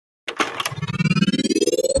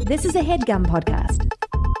This is a HeadGum podcast.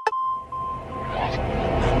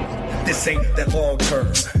 This ain't that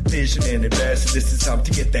long-term vision and invest. This is time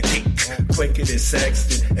to get that cake quicker than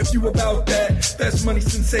Sexton. If you about that, that's money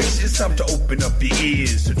sensation. It's time to open up your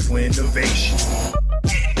ears to innovation.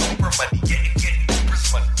 Getting Uber money, getting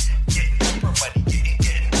Uber's money, getting Uber money,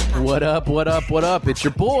 getting What up, what up, what up? It's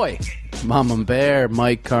your boy, Mama Bear,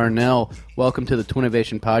 Mike Carnell. Welcome to the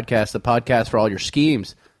Twinnovation Podcast, the podcast for all your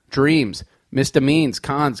schemes, dreams, misdemeans,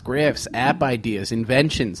 cons, grifts, app ideas,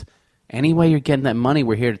 inventions. Any way you're getting that money,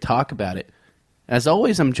 we're here to talk about it. As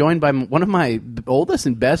always, I'm joined by one of my oldest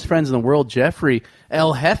and best friends in the world, Jeffrey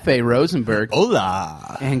El Jefe Rosenberg.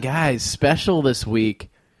 Hola. And guys, special this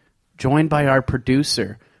week, joined by our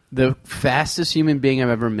producer, the fastest human being I've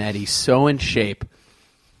ever met. He's so in shape,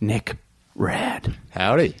 Nick Rad.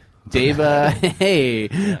 Howdy. Dave, hey,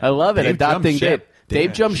 I love it. Dave Adopting jumped ship. Dave.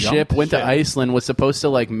 Dave jumped ship, went to Iceland, was supposed to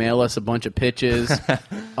like mail us a bunch of pitches,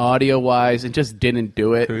 audio-wise, and just didn't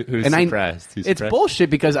do it. Who's and surprised? It's bullshit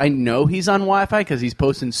because I know he's on Wi-Fi because he's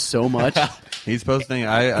posting so much. He's posting. He's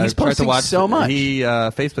tried posting to watch so much. He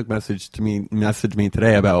Facebook messaged me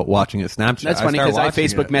today about watching his Snapchat. That's funny because I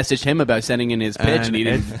Facebook it. messaged him about sending in his pitch and he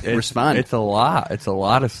didn't respond. It's a lot. It's a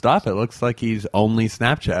lot of stuff. It looks like he's only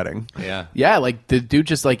Snapchatting. Yeah, like the dude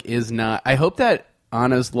just like is not. I hope that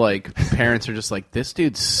Anna's like parents are just like, this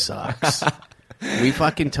dude sucks. We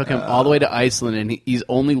fucking took him all the way to Iceland, and he's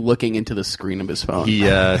only looking into the screen of his phone. He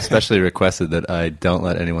especially requested that I don't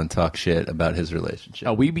let anyone talk shit about his relationship.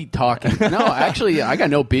 Oh, we be talking. No, actually, I got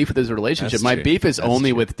no beef with his relationship. That's My true. beef is That's only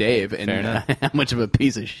true. with Dave and how much of a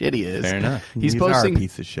piece of shit he is. Fair enough. He's He's posting our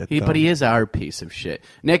piece of shit, though. But he is our piece of shit.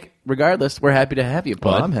 Nick, regardless, we're happy to have you,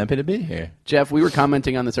 bud. Well, I'm happy to be here. Jeff, we were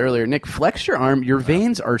commenting on this earlier. Nick, flex your arm. Your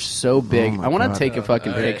veins are so big. my I want to God. take a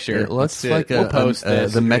fucking right. picture. It looks We'll like post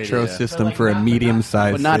this. the metro idea. system for a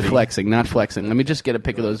medium-sized But not city. flexing, not flexing. Let me just get a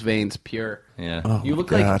pic of those veins, pure. Yeah. Oh, You look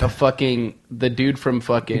God. like the dude from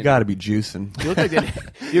fucking. You got to be juicing. You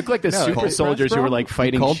look like the super cold soldiers press, who bro? were like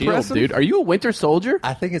fighting Cold Shield, pressing? dude. Are you a winter soldier?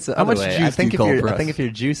 I think it's the How other much way. juice I think do if you you're, cold I think press?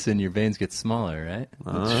 if you're juicing, your veins get smaller, right?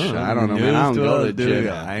 I don't know, man. I don't go to the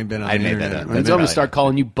gym. I ain't been on I the made that internet. up. I'm going to start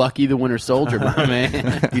calling you Bucky the Winter Soldier, my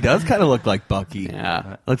man. He does kind of look like Bucky.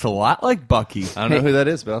 Yeah. Looks a lot like Bucky. I don't know who that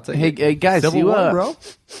is, but I'll take it. Hey, guys, Civil War, bro.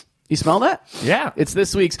 You smell that? Yeah. It's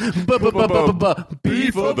this week's Beef of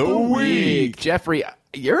the Week. Jeffrey,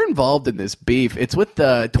 you're involved in this beef. It's with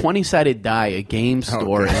the 20-Sided Die, a game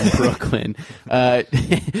store in Brooklyn. I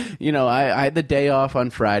had the day off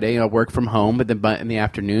on Friday. I work from home, but then in the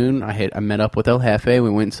afternoon, I met up with El Jefe. We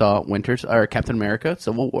went and saw Captain America,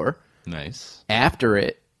 Civil War. Nice. After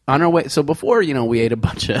it, on our way, so before, we ate a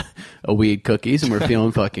bunch of weed cookies and we're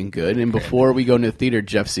feeling fucking good. And before we go into the theater,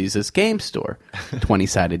 Jeff sees this game store,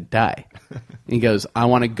 20-Sided Die. And he goes, I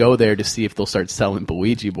want to go there to see if they'll start selling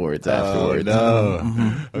Ouija boards afterwards.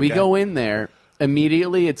 No. We go in there.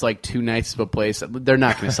 Immediately, it's like too nice of a place. They're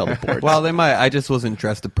not going to sell the boards. Well, they might. I just wasn't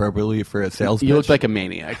dressed appropriately for a sales pitch. You looked like a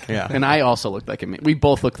maniac. Yeah. And I also looked like a maniac. We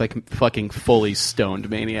both looked like fucking fully stoned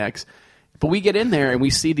maniacs. But we get in there and we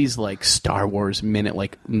see these like Star Wars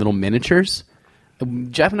little miniatures.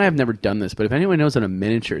 Jeff and I have never done this, but if anyone knows what a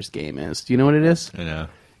miniatures game is, do you know what it is? I know.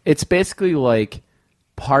 It's basically like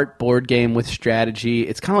part board game with strategy.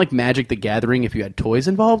 It's kind of like Magic the Gathering if you had toys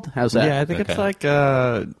involved. How's that? Yeah, I think it's like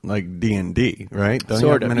D&D, right? Don't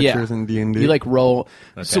Sort you have of, miniatures yeah. in D&D? You like roll.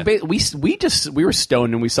 Okay. So we were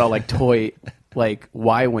stoned and we saw like toy like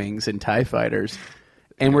Y-wings and TIE fighters.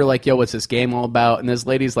 And we're like, yo, what's this game all about? And this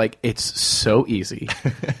lady's like, it's so easy.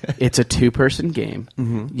 It's a 2-person game.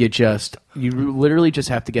 Mm-hmm. You literally just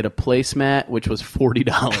have to get a placemat, which was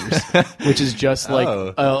 $40, which is just like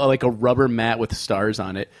a rubber mat with stars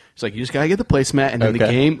on it. It's like, you just got to get the placemat, and then the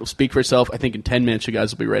game will speak for itself. I think in 10 minutes, you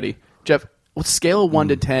guys will be ready. Jeff, scale of 1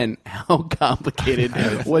 to 10, how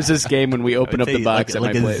complicated was this game when we opened up the box at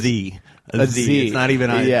my place? a Z. A Z. It's not even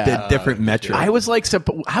a different metric. I was like,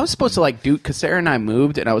 I was supposed to like do, because Sarah and I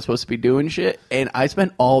moved, and I was supposed to be doing shit, and I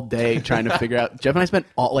spent all day trying to figure out. Jeff and I spent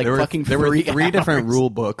all like there were three different rule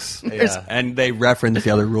books, and they referenced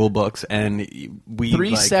the other rule books, and we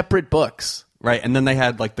three separate books. Right, and then they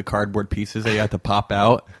had like the cardboard pieces that you had to pop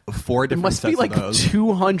out. 4 It different must sets be like of those.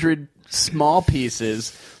 200 small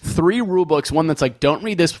pieces, 3 rule books. One that's like, don't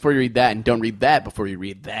read this before you read that, and don't read that before you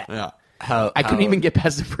read that. Yeah. I couldn't even get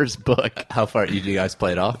past the first book. How far did you guys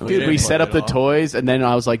play it off? Dude, we set up the toys, and then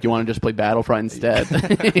I was like, you want to just play Battlefront instead?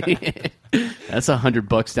 That's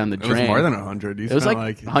 $100 down the drain. It was more than 100. It was like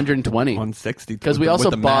 120. 160. Because we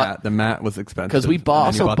also bought the mat was expensive. Because we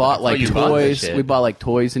also bought like you bought that toys. shit. We bought like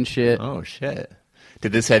toys and shit. Oh, shit.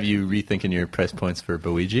 Did this have you rethinking your price points for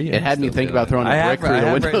Boiji? It had me think about throwing a brick through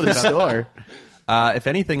the window of the store. If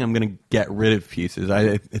anything, I'm going to get rid of pieces.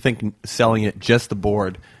 I think selling it just the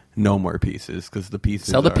board, no more pieces, because the pieces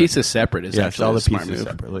sell the pieces separate is actually sell a the smart pieces move.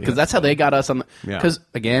 separately. Because that's how they got us on the. Yeah. Because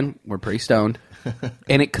again, we're pretty stoned,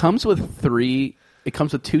 and it comes with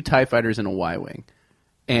 2 TIE fighters and a Y-wing.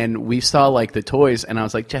 And we saw like the toys, and I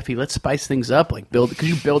was like, Jeffy, let's spice things up. Like because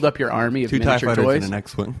you build up your army of 2 TIE miniature fighters toys. and an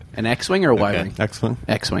X-wing. An X-wing or a Y-wing? X-wing.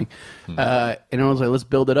 X-wing. And I was like, let's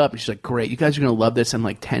build it up. And she's like, great. You guys are going to love this. In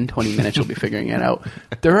like 10, 20 minutes, you'll be figuring it out.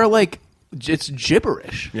 There are like, it's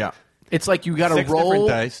gibberish. Yeah. It's like you got to 6 roll. different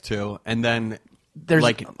dice, too. And then There's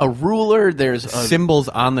like a ruler. There's symbols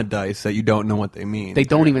on the dice that you don't know what they mean. They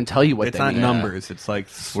don't even tell you what It's they not mean. numbers. It's like...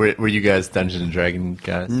 Were you guys Dungeons and Dragon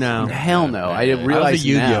guys? No. Hell no. I didn't I realize was a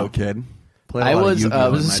Yu-Gi-Oh now. kid. Played a I lot of was Yu-Gi-Oh a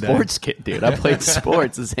in my day. sports kid, dude. I played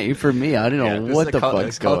sports. The same for me. I didn't know what the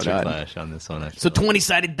fuck's going culture on. clash on this one. I So feel.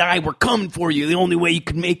 20-sided die, we're coming for you. The only way you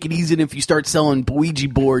can make it easy is if you start selling Ouija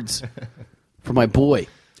boards for my boy.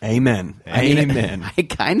 Amen. I mean, Amen.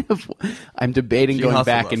 I'm debating She going hustled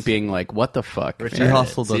back us. and being like, what the fuck? She man?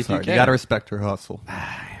 hustled See us if you hard. You can. got to respect her hustle.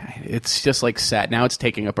 It's just like sad. Now it's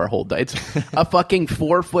taking up our whole. It's a fucking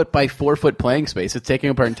 4 foot by 4 foot playing space. It's taking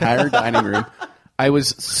up our entire dining room. I was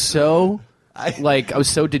so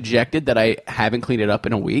dejected that I haven't cleaned it up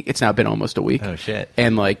in a week. It's now been almost a week. Oh, shit.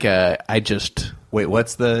 And like I just. Wait,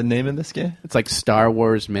 what's the name of this game? It's like Star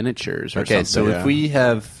Wars miniatures or Okay, something. so if we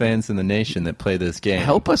have fans in the nation that play this game,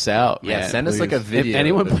 help us out, Yeah, man. send us like a video. If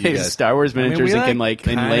anyone of you plays guys. Star Wars miniatures we and can like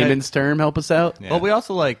in kinda- layman's term help us out. Yeah. Well, we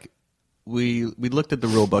also like we looked at the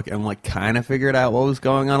rule book and like kind of figured out what was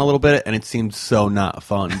going on a little bit, and it seemed so not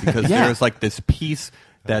fun because Yeah. there's like this piece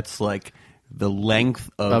that's like the length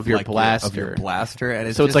of Your like, blaster. of your blaster, and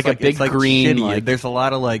it's So it's just, like a big it's green, shitty. like- There's a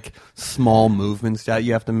lot of like small movements that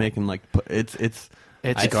you have to make, and like it's It's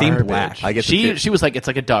it seemed garbage. whack. I get the She feel- was like, it's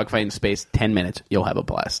like a dogfight in space. 10 minutes, you'll have a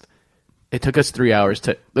blast. It took us 3 hours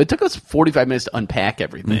to. It took us 45 minutes to unpack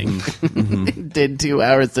everything. It did 2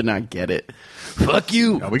 hours to not get it. Fuck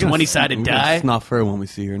you. 20-sided die. Snuff her when we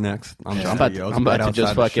see her next. I'm I'm about to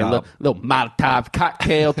just fucking little Molotov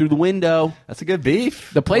cocktail through the window. That's a good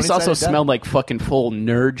beef. The place also 20-sided die. smelled like fucking full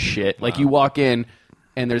nerd shit. Like you walk in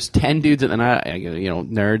and there's 10 dudes and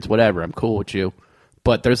nerds, whatever. I'm cool with you,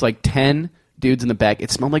 but there's like 10 dudes in the back. It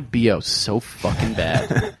smelled like BO so fucking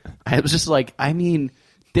bad. I was just like, I mean,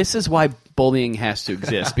 this is why bullying has to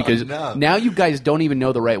exist because now you guys don't even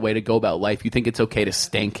know the right way to go about life. You think it's okay to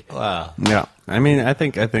stink. Wow. Yeah, I mean, I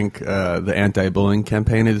think the anti-bullying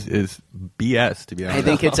campaign is BS. To be honest, I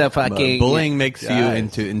think it's a fucking bullying makes you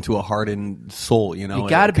into a hardened soul. You know, You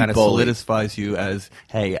gotta it kind be of bullied. solidifies you as,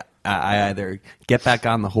 hey, I either get back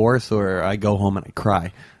on the horse or I go home and I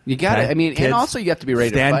cry. You got to. Okay? I mean, Kids, and also you have to be ready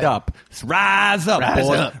stand to fight. up, rise up, Rise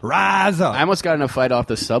boy. up. Rise up. I almost got in a fight off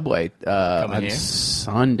the subway on here?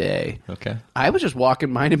 Sunday. Okay. I was just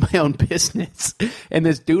walking, minding my own business, and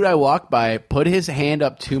this dude I walked by put his hand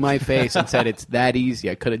up to my face and said, "It's that easy.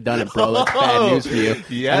 I could have done it, bro. That's bad news for you."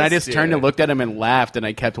 Yes, and I just turned yeah. and looked at him and laughed, and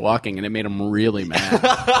I kept walking, and it made him really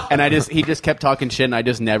mad. And he just kept talking shit, and I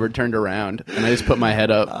just never turned around, and I just put my head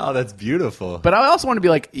up. Oh, that's beautiful. But I also want to be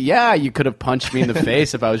like, yeah, you could have punched me in the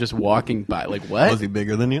face if I was just walking by. Like, what? Was he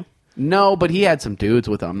bigger than you? No, but he had some dudes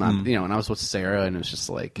with him. Not, and I was with Sarah, and it was just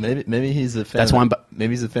like, Maybe he's a fan. That's why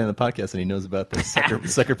maybe he's a fan of the podcast and he knows about the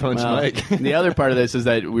sucker punch well, Mike. the other part of this is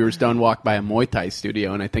that we were stoned walked by a Muay Thai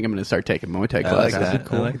studio, and I think I'm going to start taking Muay Thai I like classes. that.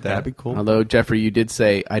 Cool. I like that. That'd be cool. Although Jeffrey, you did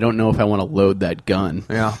say I don't know if I want to load that gun.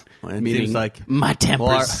 Yeah, it Meaning seems like my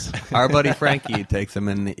Well, tempers. our buddy Frankie takes him,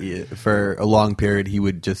 and for a long period, he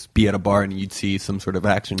would just be at a bar, and you'd see some sort of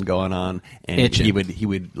action going on, and Itching. he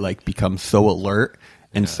would like become so alert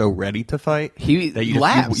and so ready to fight. He that you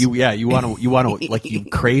laughs. You want to like you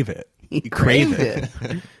crave it. You crave it.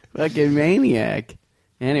 Fucking maniac.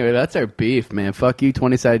 Anyway, that's our beef, man. Fuck you,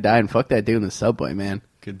 20-sided die, and fuck that dude in the subway, man.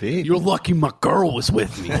 Could be. You're lucky my girl was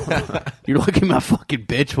with me. You're lucky my fucking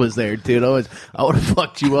bitch was there, dude. I would have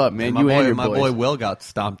fucked you up, man. My you and your my boys. boy Will got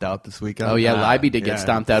stomped out this weekend. Oh yeah, Libby did get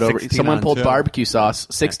stomped out over. 16 Someone on pulled 2. barbecue sauce.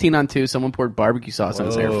 16-on-2. Someone poured barbecue sauce on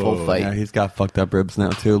his hair. Full fight. Yeah, he's got fucked up ribs now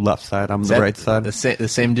too. Left side, I'm Is the that right side. The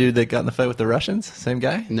same dude that got in the fight with the Russians? Same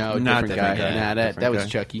guy? No, Not different guy. different guy. Nah, that Different was guy.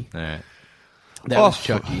 Chucky. All right. That was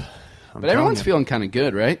Chucky. But everyone's you. feeling kind of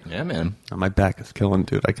good, right? Yeah, man. My back is killing,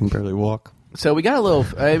 dude. I can barely walk. So we got a little.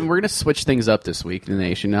 We're going to switch things up this week in the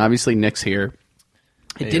nation. Obviously, Nick's here.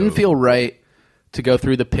 It didn't feel right to go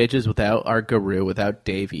through the pitches without our guru, without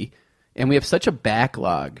Davey, and we have such a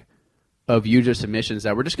backlog of user submissions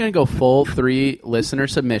that we're just going to go full 3 listener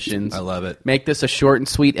submissions. I love it. Make this a short and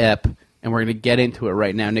sweet ep, and we're going to get into it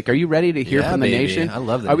right now. Nick, are you ready to hear Yeah, from the baby. nation? I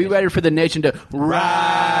love the Are we nation. ready for the nation to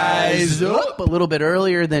rise up a little bit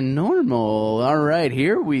earlier than normal? All right,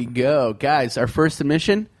 here we go. Guys, our first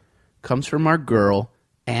submission comes from our girl,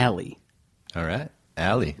 Allie. All right.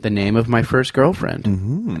 Allie. The name of my first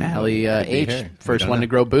girlfriend. Allie H. her. First We don't one know. to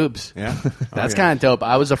grow boobs. Yeah. That's kind of dope.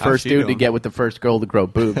 I was the first she dude to doing? get with the first girl to grow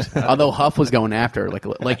boobs. Although Huff was going after her.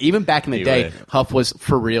 Like even back in the He day, would. Huff was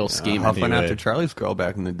for real scheming. Huff went Anyway. after Charlie's girl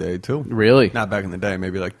back in the day, too. Really? Not back in the day,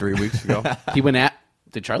 maybe like 3 weeks ago. He went at...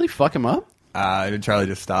 Did Charlie fuck him up? Charlie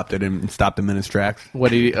just stopped it and stopped him in his tracks. What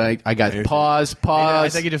do you... I got... Pause. I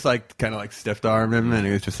think he just like kind of like stiff armed him, and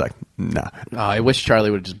he was just like, nah. Oh, I wish Charlie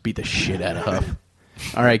would have just beat the shit out of Huff.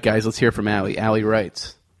 All right, guys, let's hear from Allie. Allie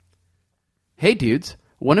writes, "Hey, dudes.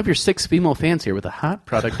 One of your 6 female fans here with a hot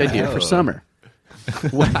product idea for summer.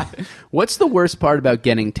 What's the worst part about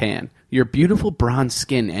getting tan? Your beautiful bronze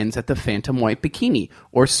skin ends at the phantom white bikini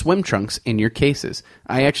or swim trunks in your cases.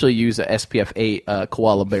 I actually use a SPF 8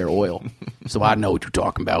 koala bear oil, so I know what you're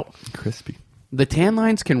talking about. Crispy. The tan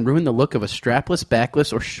lines can ruin the look of a strapless,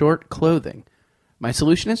 backless, or short clothing. My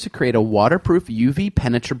solution is to create a waterproof, UV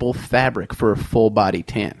penetrable fabric for a full body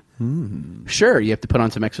tan. Sure, you have to put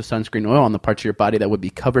on some extra sunscreen oil on the parts of your body that would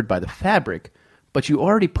be covered by the fabric, but you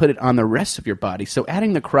already put it on the rest of your body, so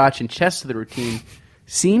adding the crotch and chest to the routine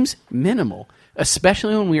seems minimal,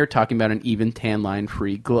 especially when we are talking about an even tan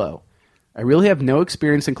line-free glow. I really have no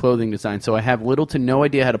experience in clothing design, so I have little to no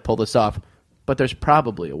idea how to pull this off, but there's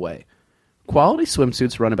probably a way. Quality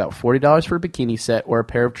swimsuits run about $40 for a bikini set or a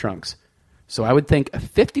pair of trunks, so I would think a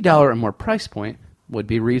 $50 or more price point would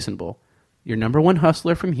be reasonable. Your number one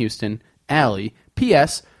hustler from Houston, Allie.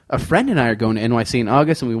 P.S. A friend and I are going to NYC in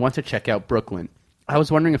August, and we want to check out Brooklyn. I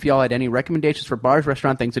was wondering if y'all had any recommendations for bars,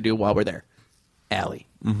 restaurant, things to do while we're there. Allie.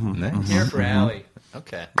 Nice. Here for Allie.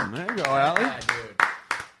 Okay. There you go, Allie.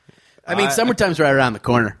 I mean, summertime's right around the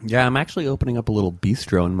corner. Yeah, I'm actually opening up a little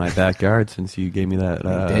bistro in my backyard since you gave me that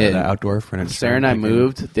did. that outdoor furniture. Sarah and I I'm thinking,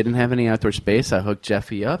 moved, didn't have any outdoor space. I hooked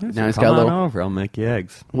Jeffy up. Now he's Come got a on little... over. I'll make you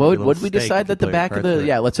eggs. What Make would a we little decide steak that the if you back play of the... cards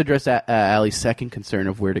Yeah, let's address Allie's second concern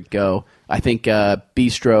of where to go. I think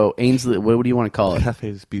Bistro, Ainsley, what do you want to call it?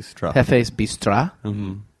 Cafe's Bistro. Hefe's Bistro?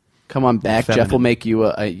 Mm-hmm. Come on back. Feminine. Jeff will make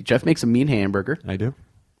you Jeff makes a mean hamburger. I do.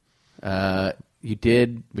 You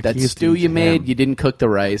did that key is to stew use you made. ham. You didn't cook the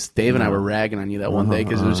rice. Dave and I were ragging on you that one day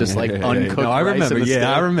because it was just like uncooked No, I rice remember. in the Yeah, stew.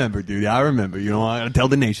 I remember, dude. I remember. You know, I gotta tell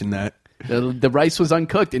the nation that. The rice was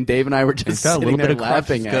uncooked, and Dave and I were just It's got a sitting little there bit of crunch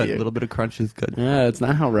laughing is at good. you. A little bit of crunch is good. Yeah, it's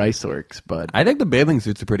not how rice works, bud. I think the bathing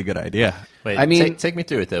suit's a pretty good idea. Wait, I mean- take me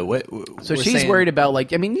through it, though. So she's worried about,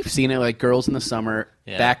 like, I mean, you've seen it, like, girls in the summer,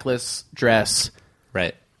 Yeah. backless dress.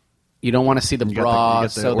 Right. You don't want to see the You bra, got the,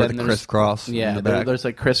 so or then the there's crisscross. in Yeah, the back. there's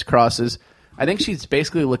like crisscrosses. I think she's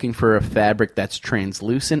basically looking for a fabric that's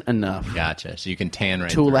translucent enough Gotcha. So you can tan right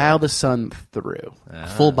to through. allow the sun through.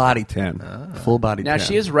 full body tan. Full body Now tan.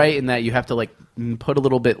 she is right in that you have to like put a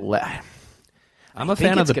little bit I'm a think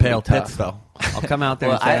fan of it's the gonna pale be tough. tits, though. I'll come out there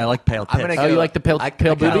Well, and say I like pale I'm tits. gonna Oh, you like the pale- I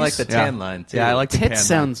pale kinda boobies? like the Yeah. tan line, too. Yeah, I like the Tits tan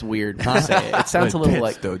sounds weird when you say it. It sounds a little tits,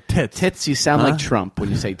 like dude, tits. Tits. You sound like Trump when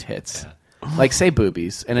you say tits. Like say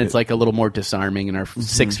boobies, and it's like a little more disarming, and our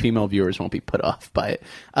 6 female viewers won't be put off by it.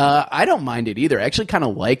 I don't mind it either. I actually kind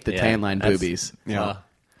of like the Yeah, tan line that's- boobies. Yeah.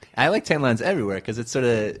 I like tan lines everywhere because it's sort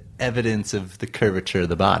of evidence of the curvature of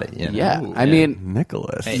the body. You know? Yeah, Ooh, I mean,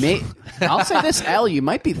 Nicholas. I'll say this, Allie, you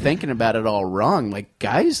might be thinking about it all wrong. Like,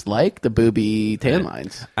 guys like the booby tan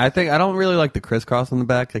lines. I don't really like the crisscross on the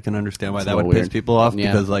back. I can understand why It's that a would little piss weird. people off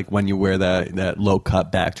Yeah. because like when you wear that low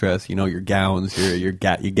cut back dress, you know, your gowns, your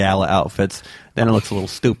gala outfits, then it looks a little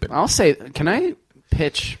stupid. I'll say, can I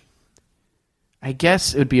pitch? I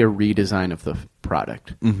guess it would be a redesign of the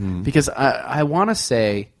product. Because I want to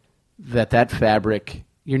say that fabric,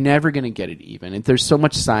 you're never going to get it even. And there's so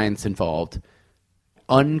much science involved.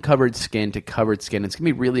 Uncovered skin to covered skin. It's going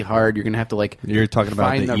to be really hard. You're going to have to like... You're talking about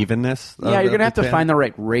find the evenness? Yeah, you're going to have to find the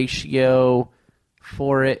right ratio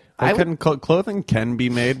for it. I couldn't. Clothing can be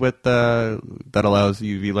made with that allows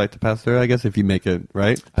UV light to pass through. I guess if you make it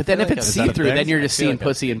right. But then feel if like it's is that a see-through, thing? then you're just I feel seeing like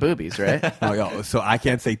pussy and boobies, right? Oh, yeah, so I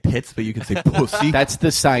can't say tits, but you can say pussy. That's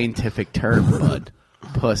the scientific term, bud.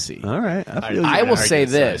 Pussy. All right. I feel you. I will argue say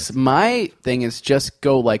the this. science. My thing is just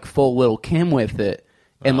go like full Lil' Kim with it,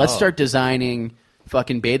 and let's Oh. start designing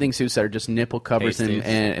fucking bathing suits that are just nipple covers Pasties.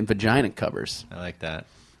 and vagina covers. I like that.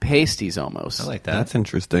 Pasties almost. I like that. That's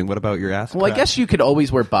interesting. What about your ass? Well, I crack? guess you could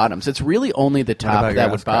always wear bottoms. It's really only the top about your that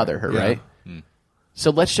ass would bother crack? her, Yeah. right? So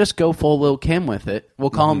let's just go full Lil Kim with it. We'll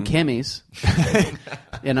call them Kimmies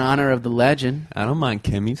in honor of the legend. I don't mind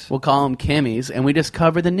Kimmies. We'll call them Kimmies, and we just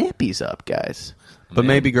cover the nippies up, guys. But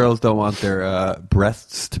maybe girls don't want their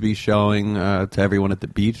breasts to be showing to everyone at the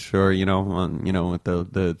beach or, at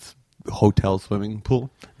the hotel swimming pool.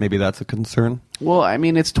 Maybe that's a concern. Well, I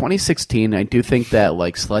mean, it's 2016. I do think that,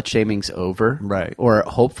 like, slut-shaming's over. Right. Or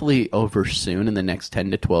hopefully over soon in the next 10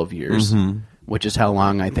 to 12 years, which is how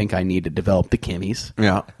long I think I need to develop the Kimmies.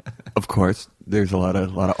 Yeah, of course. There's a lot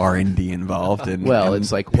of R&D involved. Well,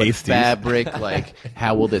 it's like what fabric, like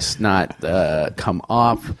how will this not come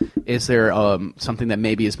off? Is there something that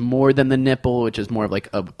maybe is more than the nipple, which is more of like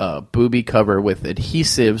a booby cover with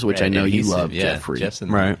adhesives, which I know you love, Jeffrey. Jeff's in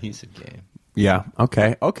the adhesive game. Yeah.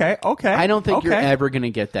 Okay. I don't think you're ever going to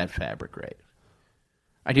get that fabric right.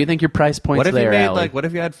 I do think your price point's what if there, you made Allie. what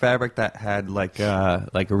if you had fabric that had like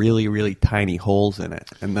really, really tiny holes in it,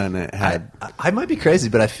 and then it had I might be crazy,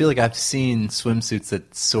 but I feel like I've seen swimsuits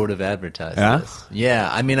that sort of advertise this. Yeah,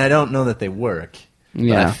 I mean, I don't know that they work.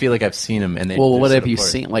 Yeah. But I feel like I've seen them. And well, what have you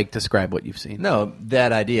seen? Like, describe what you've seen. No,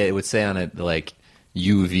 that idea, it would say on it, like,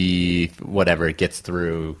 UV, whatever it gets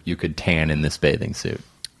through, you could tan in this bathing suit.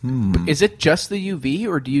 Is it just the UV,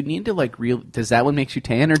 or do you need to, like, does that one makes you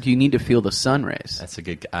tan, or do you need to feel the sun rays? That's a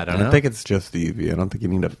good, I don't know. I think it's just the UV. I don't think you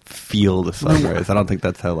need to feel the sun rays. I don't think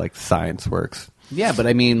that's how, like, science works. Yeah, but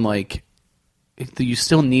I mean, like, you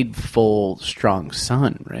still need full, strong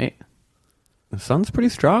sun, right? The sun's pretty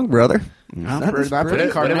strong, brother. Not for the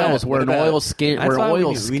Cardinals. We're an oil skin. We're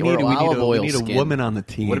olive oil We need a woman on the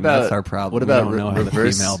team. What about, that's our problem. What about we don't know how the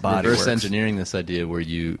female body reverse works. engineering this idea where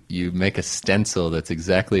you make a stencil that's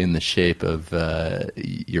exactly in the shape of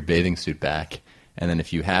your bathing suit back, and then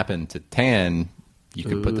if you happen to tan, you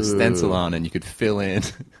could put the stencil on and you could fill in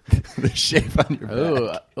the shape on your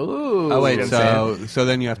back. Oh wait, so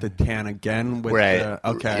then you have to tan again with right?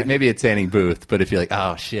 Okay, maybe a tanning booth, but if you're like,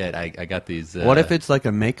 oh shit, I got these. What if it's like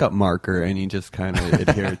a makeup marker and you just kind of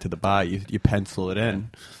adhere it to the body? You pencil it in.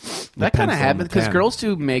 That kind of happens because girls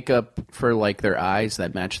do makeup for like their eyes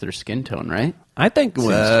that match their skin tone, right? I think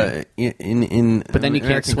in but then you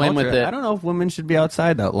can't swim culture, with it. I don't know if women should be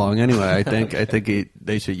outside that long anyway. I think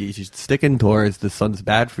you should stick indoors. The sun's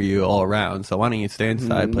bad for you all around. So why don't you stay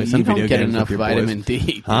inside, play some video games with your boys? You don't get enough vitamin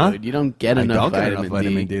D, huh? dude. You don't get enough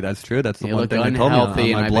vitamin D. That's true. That's the you one look thing they told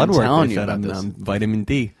me on my blood work. They said I'm vitamin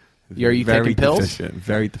D. Are you taking pills? Deficient,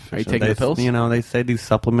 very deficient. Are you taking the pills? You know, they say these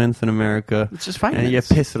supplements in America. It's just fine. And you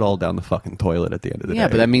piss it all down the fucking toilet at the end of the day. Yeah,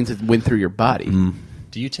 but that means it went through your body.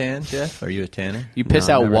 Do you tan, Jeff? Are you a tanner? You piss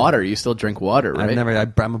out water. You still drink water, right?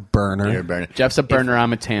 I'm a burner. You're a burner. Jeff's a burner.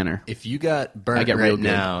 I'm a tanner. If you got burnt right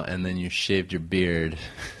now and then you shaved your beard,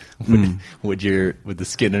 would the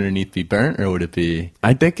skin underneath be burnt, or would it be?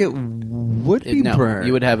 I think it would be burnt.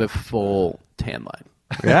 You would have a full tan line.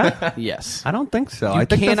 Yeah? Yes. I don't think so. You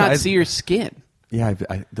cannot see your skin. Yeah,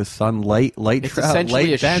 the sun, light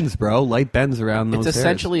bends, bro. Light bends around those It's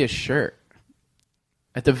essentially a shirt.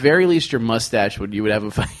 At the very least, your mustache you would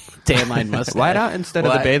have a tan line mustache. Why not instead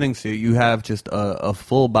of the bathing suit, you have just a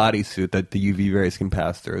full body suit that the UV rays can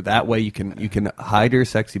pass through. That way, you can hide your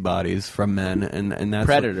sexy bodies from men, and that's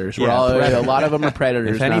predators. A lot of them are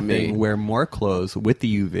predators. If anything, not me. wear more clothes with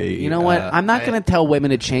the UV. You know what? I'm not going to tell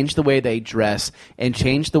women to change the way they dress and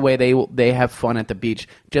change the way they have fun at the beach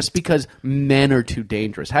just because men are too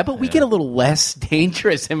dangerous. How about we get a little less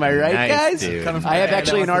dangerous? Am I right, guys? Dude. I have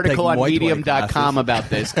actually an article on Medium.com about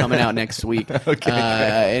this coming out next week.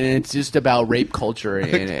 And it's just about rape culture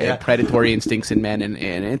and predatory instincts in men, and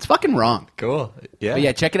it's fucking wrong. Cool. Yeah. But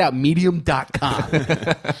yeah, check it out, Medium.com.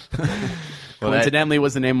 Coincidentally,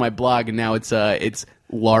 was the name of my blog, and now it's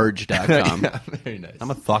large.com. Very nice.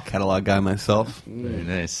 I'm a thought catalog guy myself. Very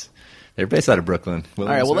nice. They're based out of Brooklyn. All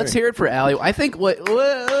right, well, let's hear it for Allie. I think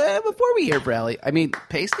before we hear for Allie, I mean,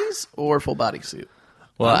 pasties or full body suit?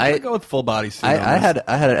 Well, I go with full body suit. I had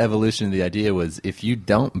an evolution of the idea was if you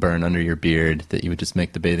don't burn under your beard, that you would just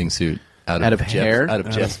make the bathing suit out of hair, out of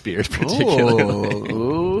Jeff's beard, particularly.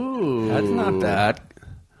 Ooh, that's not bad.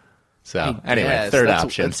 So anyway, third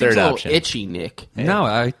option. Third option. Itchy, Nick. Hey. No,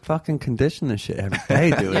 I fucking condition this shit every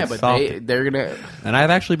day, dude. Yeah, but they're gonna. And I've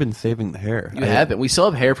actually been saving the hair. You haven't. We still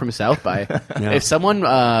have hair from South by. Yeah. If someone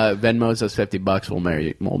Venmos us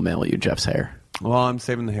 $50, we'll mail you Jeff's hair. Well, I'm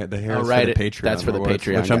saving the hair. The hair is for the Patreon. That's for the rewards,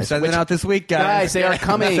 Patreon, which I'm sending out this week, guys. Guys, they are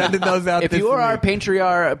coming. I'm sending those out. If you are our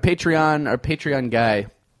Patreon guy,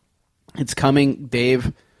 it's coming.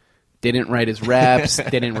 Dave didn't write his raps,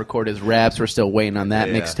 didn't record his raps. We're still waiting on that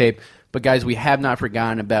mixtape. But guys, we have not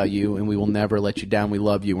forgotten about you, and we will never let you down. We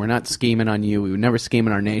love you. We're not scheming on you. We would never scheme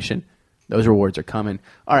in our nation. Those rewards are coming.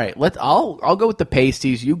 All right, I'll go with the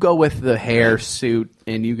pasties. You go with the hair suit,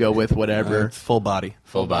 and you go with whatever. It's full body.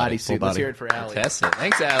 Full body suit. Full Let's body. hear it for Allie. Tessa.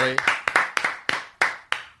 Thanks, Allie.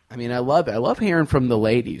 I mean, I love hearing from the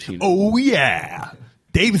ladies. You know? Oh yeah,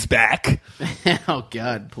 Dave's back. Oh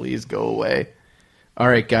God, please go away. All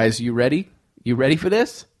right, guys, you ready? You ready for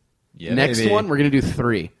this? Yeah, next baby. one, we're gonna do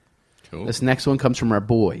 3. Cool. This next one comes from our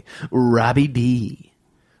boy Robbie D.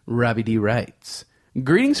 Robbie D writes,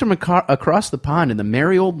 "Greetings from across the pond in the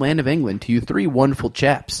merry old land of England to you 3 wonderful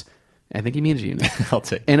chaps." I think he means you. I'll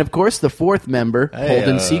take it. And of course, the 4th member,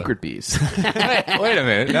 Holden Secret Bees. Wait a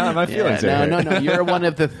minute. No, my feelings are hurt. No. You're one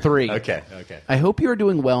of the 3. Okay. I hope you are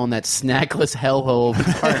doing well in that snackless hellhole of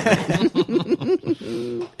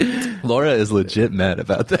apartment. Laura is legit mad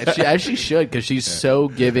about that. As she should, because she's so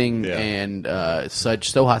giving and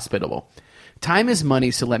so hospitable. Time is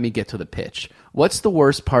money, so let me get to the pitch. What's the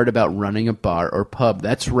worst part about running a bar or pub?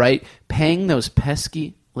 That's right, paying those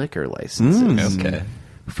pesky liquor licenses. Okay.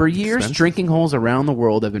 For years, drinking holes around the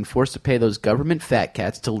world have been forced to pay those government fat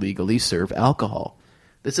cats to legally serve alcohol.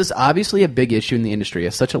 This is obviously a big issue in the industry,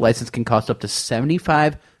 as such a license can cost up to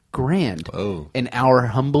 $75,000 in our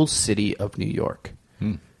humble city of New York.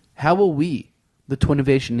 How will we, the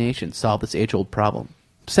Twinnovation Nation, solve this age-old problem?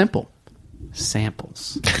 Simple.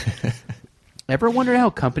 Samples. Ever wondered how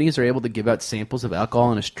companies are able to give out samples of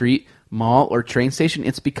alcohol in a street, mall, or train station?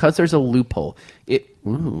 It's because there's a loophole.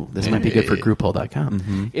 This might be good for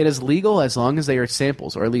grouphole.com. It is legal as long as they are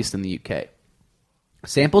samples, or at least in the UK.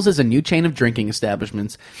 Samples is a new chain of drinking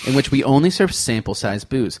establishments in which we only serve sample-sized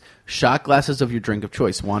booze. Shot glasses of your drink of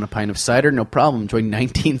choice. Want a pint of cider? No problem. Enjoy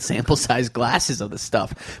 19 sample-sized glasses of the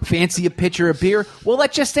stuff. Fancy a pitcher of beer? We'll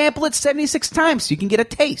let you sample it 76 times so you can get a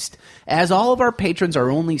taste. As all of our patrons are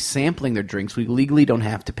only sampling their drinks, we legally don't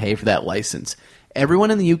have to pay for that license. Everyone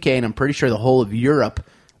in the UK, and I'm pretty sure the whole of Europe,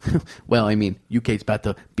 well, I mean, UK's about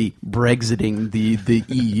to be Brexiting the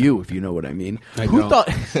EU, if you know what I mean. Who thought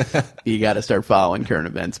you got to start following current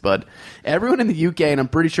events? But everyone in the UK, and I'm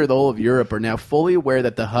pretty sure the whole of Europe, are now fully aware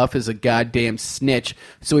that the Huff is a goddamn snitch,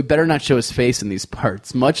 so we better not show his face in these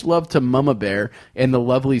parts. Much love to Mama Bear and the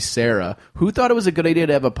lovely Sarah, who thought it was a good idea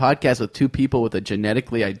to have a podcast with 2 people with a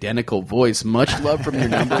genetically identical voice. Much love from your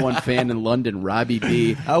 #1 fan in London, Robbie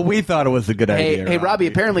D. We thought it was a good idea. Hey, Robbie,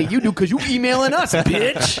 apparently you do because you emailing us,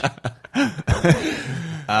 bitch.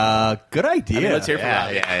 Good idea. I mean, let's hear from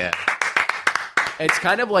Robbie. Yeah. It's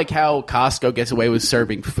kind of like how Costco gets away with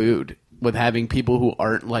serving food, with having people who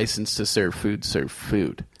aren't licensed to serve food.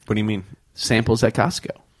 What do you mean? Samples at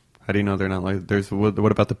Costco. How do you know they're not like? There's what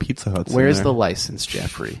about the Pizza Huts? Where's the license,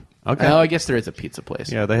 Jeffrey? Okay. Oh, I guess there is a pizza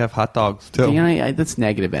place. Yeah, they have hot dogs too. You know, that's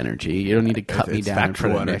negative energy. You don't need to cut me It's down in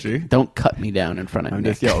front of factual Nick. energy. Don't cut me down in front of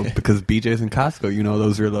Nick. Because BJ's and Costco, you know,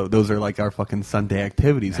 those are like our fucking Sunday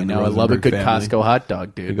activities. I know. I love a good Costco hot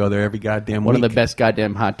dog, dude. We go there every goddamn One week. of the best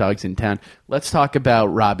goddamn hot dogs in town. Let's talk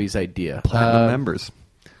about Robbie's idea. Platinum members.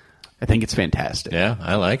 I think it's fantastic. Yeah,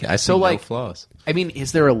 I like it. I see no flaws. I mean,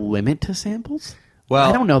 is there a limit to samples? Well,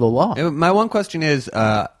 I don't know the law. My one question is,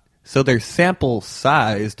 so they're sample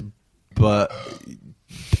sized, but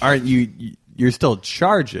aren't you? You're still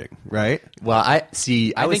charging, right? Well, I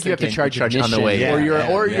see. I think you have to charge admission, on the way, or you're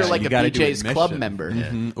yeah. like You a gotta do BJ's club admission. member.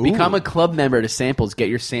 Mm-hmm. Become Ooh. a club member to samples. Get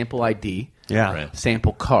your sample ID, Yeah. Right.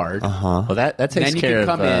 sample card. Well, that takes Then you care can of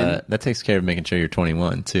come in. that takes care of making sure you're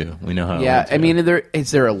 21 too. We know how. it Yeah, works, I mean,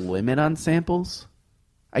 is there a limit on samples?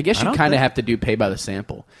 I guess I you don't kind of think- have to do pay by the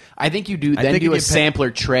sample. I think you do. I Then think do you a get pay-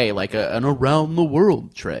 sampler tray, like an around the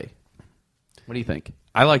world tray. What do you think?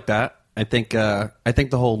 I like that. I think the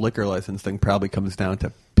whole liquor license thing probably comes down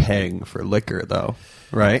to paying for liquor, though,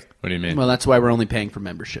 right? What do you mean? Well, that's why we're only paying for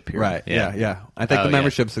membership here. Right. Yeah. Yeah. I think Oh, the yeah.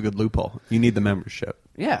 membership's a good loophole. You need the membership.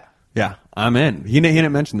 Yeah. Yeah, I'm in. He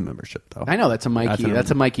didn't mention the membership though. I know that's a Mikey. That's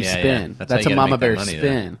a Mikey Yeah, spin. yeah. That's That's how a you gotta Mama make that Bear money,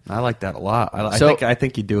 spin. I like that a lot. I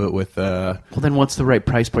think you do it with. Well, then what's the right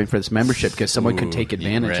price point for this membership? Because someone could take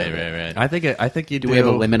advantage of it. Right. I think you do. Do we have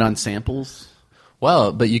a limit on samples?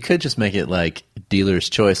 Well, but you could just make it like dealer's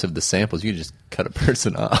choice of the samples. You could just cut a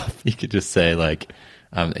person off. You could just say like,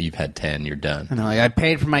 "You've had 10. You're done." And like, I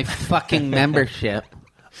paid for my fucking membership.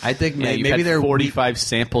 I think Yeah, you've maybe had they're 45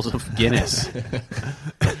 samples of Guinness.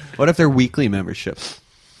 What if they're weekly memberships?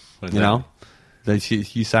 What is You that? know, That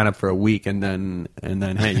you sign up for a week and then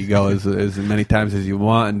hey, you go as many times as you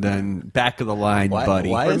want, and then back of the line, buddy.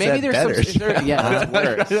 Why Or is maybe that there's better? that's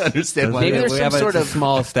worse. I don't understand why. Maybe there's we some have sort a of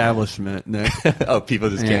small establishment. Nick. Oh, people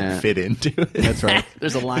just can't fit into it. That's right.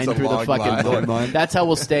 There's a line It's a through the long fucking line. That's how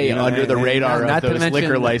we'll stay under the radar of those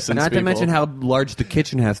liquor license Not to people. mention how large the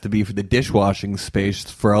kitchen has to be for the dishwashing space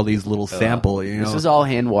for all these little sample. You know, This is all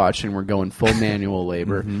hand washing. We're going full manual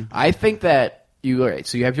labor. I think that all right,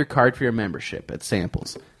 so you have your card for your membership at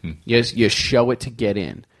Samples. You show it to get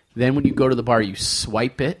in. Then when you go to the bar, you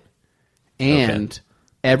swipe it, and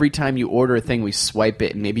every time you order a thing, we swipe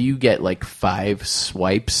it, and maybe you get like 5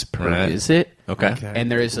 swipes per visit. Okay.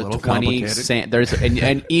 And there is a little 20 complicated.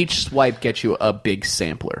 and each swipe gets you a big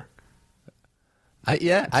sampler.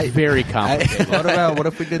 Very complicated. what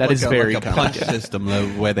if we did That like is a, very like a punch complicated. system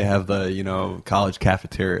the way they have the college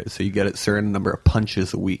cafeteria, so you get a certain number of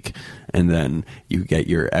punches a week, and then you get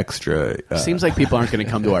your extra. Seems like people aren't going to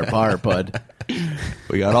come to our bar, bud.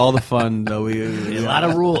 We got all the fun. A lot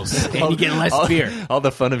of rules, and you get less beer. All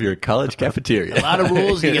the fun of your college cafeteria. A lot of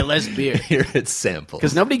rules, you get less beer. Here at Samples.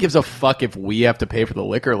 Because nobody gives a fuck if we have to pay for the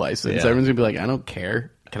liquor license. Yeah. Everyone's going to be like, I don't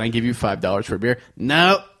care. Can I give you $5 for a beer?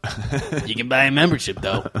 No. You can buy a membership,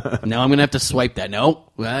 though. Now I'm going to have to swipe that. No.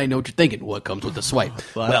 Well, I know what you're thinking. What comes with the swipe?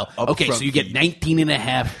 Well, okay, so you get 19 and a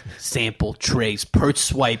half sample trays per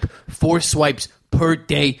swipe, 4 swipes per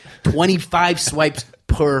day, 25 swipes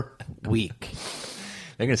per week.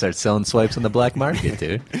 They're going to start selling swipes on the black market,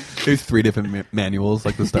 dude. There's 3 different manuals,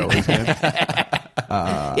 like the Star Wars game.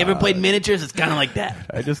 You ever played miniatures? It's kind of like that.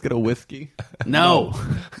 I just get a whiskey. No.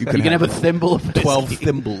 You can have a thimble of 12 whiskey.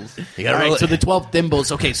 thimbles. You All gotta roll right, it. so the 12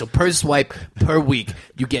 thimbles. Okay, so per swipe per week,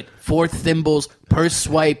 you get 4 thimbles per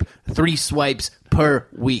swipe, 3 swipes per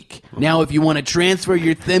week. Now, if you want to transfer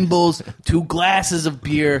your thimbles to glasses of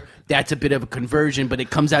beer, that's a bit of a conversion, but it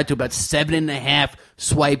comes out to about 7.5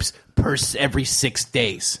 swipes per every 6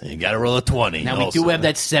 days. You got to roll a 20. Now, we do have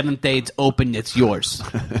that 7th day. It's open. It's yours.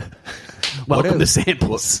 Welcome to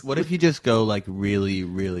Samples. What if you just go like really,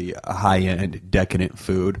 really high-end, decadent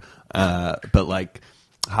food, but like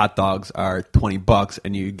hot dogs are $20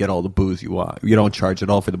 and you get all the booze you want. You don't charge at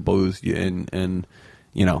all for the booze, and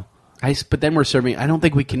you know. But then we're serving. I don't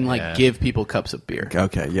think we can Yeah. give people cups of beer.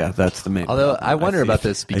 Okay, yeah, that's the main. Although I wonder see- about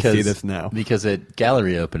this because I see this now. because at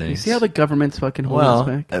gallery openings, You see how the government's fucking holding us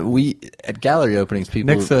well, back? we at gallery openings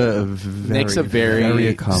people. Nick's a very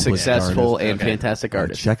Very successful artist. and fantastic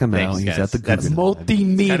artist. Check him out. Thanks, He's guys. at the That's Guggenheim.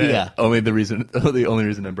 Multimedia. The only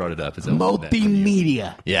reason I brought it up is that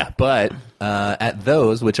Multimedia. Yeah, but at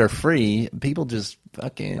those which are free, people just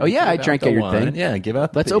fucking. Oh, yeah, I give out drank the at your wine. thing. Yeah, give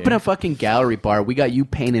out. The Let's beer. open a fucking gallery bar. We got you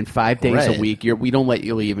painting 5 days Right. a week. We don't let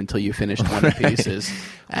you leave until you finish 20 pieces.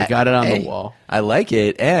 We got it on Hey, the wall. I like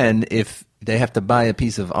it, and if they have to buy a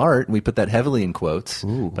piece of art, we put that heavily in quotes.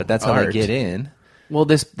 But that's how art. they get in. Well,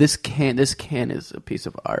 this can is a piece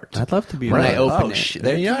of art. I'd love to be. When right. I open Oh, it.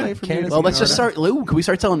 there you It's a are. way for me to Cans- Well, let's see just art. start. Lou, can we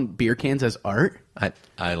start selling beer cans as art?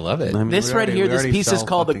 I love it. I mean, This we right already- here, we this already piece is sell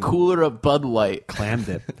called the fucking Cooler of Bud Light. clam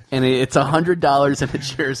dip. And it's $100 and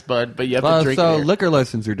it's yours, bud. But you have to Well, drink so beer. liquor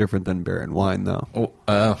licenses are different than beer and wine, though.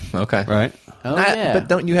 Okay. Right? Oh, Not- yeah. But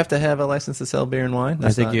don't you have to have a license to sell beer and wine?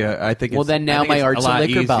 I think it's, Well, then now I think my it's art's a lot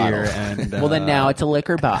liquor easier bottle. And, Well, then now it's a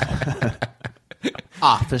liquor bottle.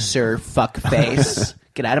 Officer fuckface.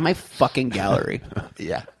 Get out of my fucking gallery.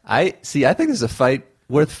 Yeah. I think this is a fight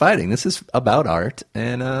worth fighting. This is about art,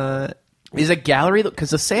 and Is a gallery, because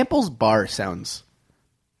the Samples bar sounds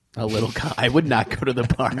a little. I would not go to the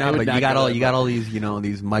bar. No, but you got all these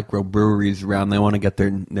these micro breweries around. They want to get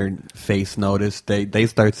their face noticed. They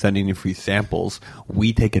start sending you free samples.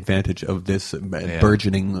 We take advantage of this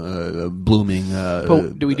burgeoning, blooming.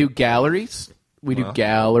 But do we do galleries? We do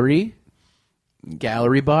gallery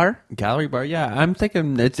bar. Gallery bar? Yeah, I'm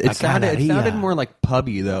thinking it sounded more like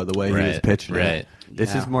pubby though the way he was Right, pitching right. it.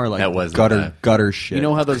 This is more like That was gutter shit. You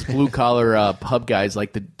know how those blue collar pub guys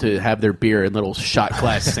like to have their beer in little shot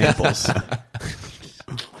glass samples.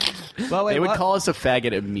 Well, wait, They would what? call us a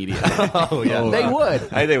faggot immediately. oh yeah, They would.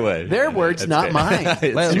 They would. Their words, not mine.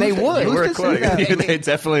 Well, They would. Who's to say that? They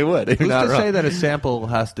definitely would. You're Who's not to wrong. say that a sample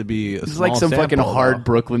has to be a It's small like some fucking sample, hard though?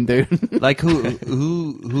 Brooklyn dude. Like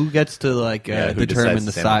who gets to like Yeah, who determine decides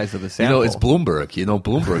the sample? size of the sample? It's Bloomberg.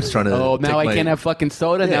 Bloomberg's trying to. Oh, now take I my- can't have fucking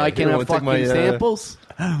soda. Yeah, now I you can't don't have wanna fucking take my, samples.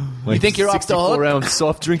 You think you're off the hook? 64-ounce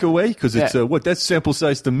soft drink away? Because it's Yeah. what? That's sample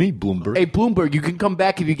size to me, Bloomberg. Hey Bloomberg, you can come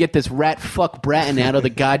back if you get this rat fuck Bratton out of the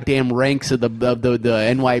goddamn ranks of the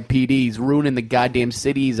NYPD. He's ruining the goddamn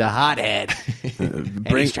city. He's a hothead. And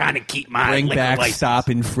he's trying to keep my Bring liquor back license. stop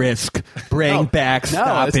and frisk. Bring back No,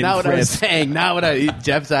 stop that's and not what I was frisk. saying. Not what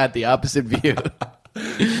Jeff's had the opposite view.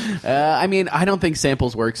 I mean, I don't think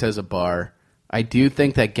Samples works as a bar. I do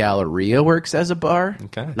think that Galleria works as a bar.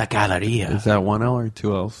 Okay. La Galleria. Is that 1 L or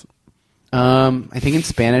 2 L's? I think in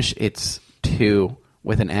Spanish it's 2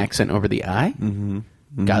 with an accent over the I.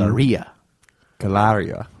 Mm-hmm. Galleria.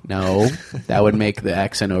 Galaria. No, that would make the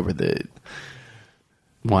accent over the...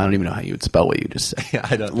 Well, I don't even know how you would spell what you just said. Yeah,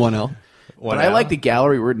 I don't. 1 L. But I like the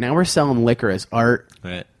gallery. Now we're selling liquor as art.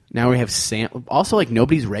 Right. Now we have also, like,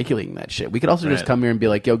 nobody's regulating that shit. We could also just come here and be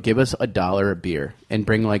like, yo, give us $1 a beer and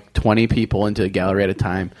bring like 20 people into the gallery at a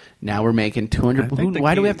time. Now we're making $200.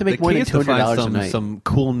 Why do we have to make more than $200 a night? Some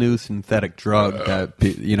cool new synthetic drug that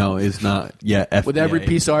is not yet FDA. With every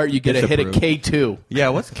piece of art, you get a hit of K2. Yeah,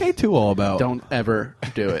 what's K2 all about? Don't ever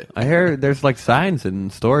do it. I hear there's like signs in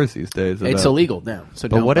stores these days. It's illegal now. So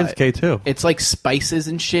but don't what buy is it. K2? It's like spices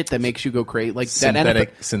and shit that makes you go crazy. Like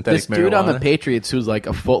Synthetic this dude marijuana? on the Patriots who's like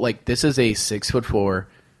a full, like, this is a 6'4",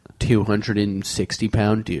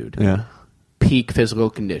 260-pound dude. Yeah. Peak physical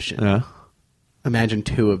condition. Yeah. Imagine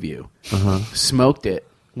 2 of you. Smoked it.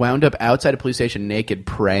 Wound up outside a police station naked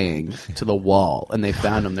praying to the wall, and they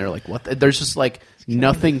found him. They're like, "What?" There's just like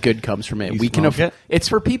nothing good comes from it. You smoke it? It's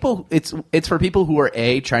for people. It's for people who are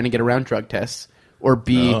A, trying to get around drug tests, or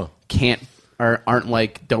B, can't or aren't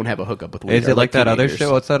like don't have a hookup with weed. Is or it like that other teenagers.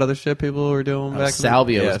 shit? What's that other shit people were doing back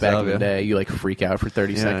Salvia in the was back in the day. You like freak out for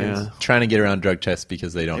 30 seconds. yeah. Trying to get around drug tests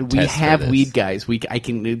because they don't We test for have this. weed guys. I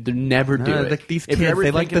can never do it. Like these If kids, you're ever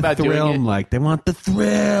they like thinking the about doing thrill. it, Like they want the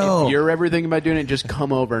thrill. if you're ever thinking about doing it, just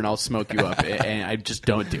come over and I'll smoke you up. And I just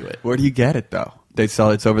don't do it. Where do you get it though? They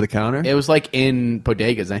sell it's over the counter. It was like in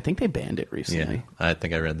bodegas, and I think they banned it recently. Yeah, I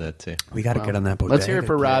think I read that too. We got to get on that bodega. Let's hear it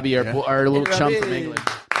for Robbie, our little chum from England.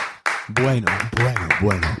 Bueno.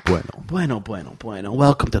 Welcome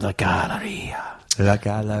to the Galleria. La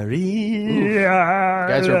Galleria.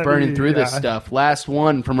 Guys are burning through this stuff. Last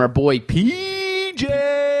one from our boy PJ.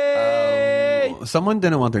 Someone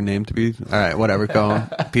didn't want their name to be. All right, whatever. Go on.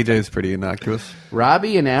 PJ is pretty innocuous.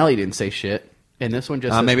 Robbie and Allie didn't say shit, and this one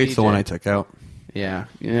just says Maybe PJ. it's the one I took out. Yeah.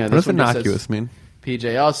 What This does one just innocuous says mean?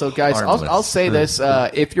 PJ. Also, guys, Harmless. I'll say this: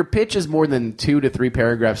 if your pitch is more than 2 to 3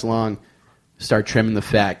 paragraphs long, start trimming the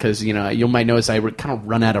fat because you might notice I kind of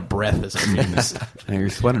run out of breath as I read this. And you're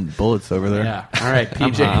sweating bullets over there. Yeah. All right,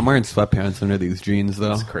 PJ. I'm wearing sweatpants under these jeans though.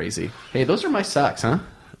 That's crazy. Hey, those are my socks, huh?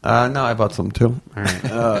 No, I bought some too. All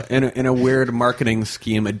right. In a weird marketing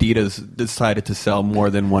scheme, Adidas decided to sell more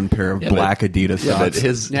than one pair of black Adidas Yeah, but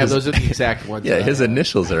socks. Those are the exact ones. Yeah, that his I have.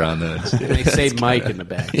 initials are on those. And they say Mike in the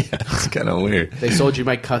back. Yeah, it's kind of weird. They sold you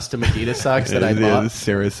my custom Adidas socks that I bought.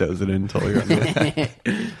 Sarah says it in told you.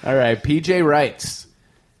 All right, PJ writes,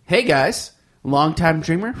 "Hey guys, long-time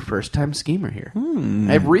dreamer, first-time schemer here.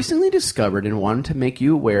 I've recently discovered and wanted to make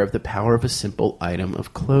you aware of the power of a simple item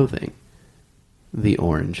of clothing. The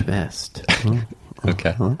orange vest.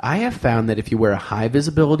 Okay. I have found that if you wear a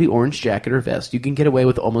high-visibility orange jacket or vest, you can get away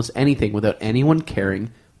with almost anything without anyone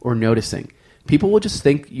caring or noticing. People will just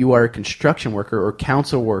think you are a construction worker or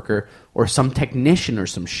council worker or some technician or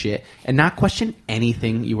some shit and not question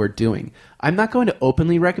anything you are doing. I'm not going to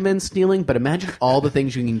openly recommend stealing, but imagine all the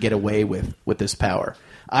things you can get away with this power.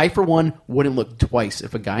 I, for one, wouldn't look twice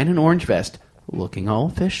if a guy in an orange vest, looking all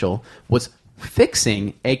official, was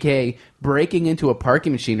fixing, aka breaking into a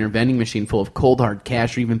parking machine or vending machine full of cold hard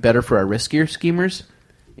cash, or even better for our riskier schemers,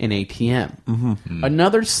 an ATM.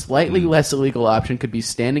 Another slightly less illegal option could be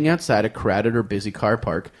standing outside a crowded or busy car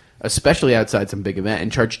park, especially outside some big event,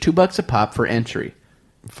 and charge $2 a pop for entry.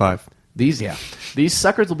 5. These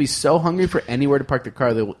suckers will be so hungry for anywhere to park their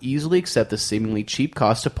car they will easily accept the seemingly cheap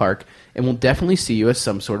cost to park and will definitely see you as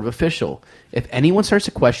some sort of official. If anyone starts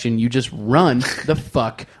to question, you just run the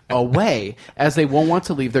fuck away, as they won't want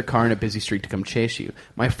to leave their car in a busy street to come chase you.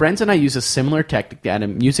 My friends and I use a similar tactic at a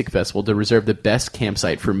music festival to reserve the best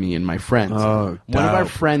campsite for me and my friends. Oh, One of our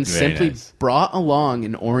dope. friends Very simply nice. brought along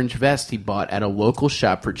an orange vest he bought at a local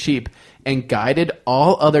shop for cheap and guided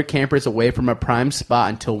all other campers away from a prime spot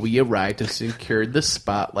until we arrived and secured the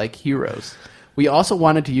spot like heroes. We also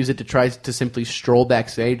wanted to use it to try to simply stroll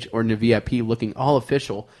backstage or in the VIP looking all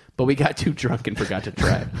official, but we got too drunk and forgot to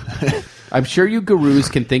try. I'm sure you gurus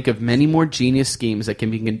can think of many more genius schemes that can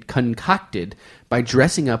be concocted by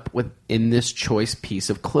dressing up in this choice piece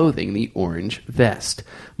of clothing, the orange vest.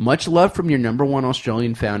 Much love from your #1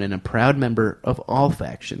 Australian fan and a proud member of all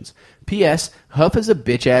factions. P.S. Huff is a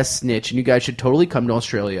bitch-ass snitch, and you guys should totally come to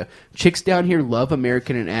Australia. Chicks down here love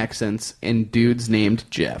American and accents, and dudes named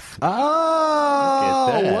Jeff.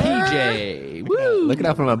 Oh, Look at that. PJ. Woo! Looking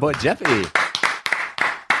out for my boy Jeffy.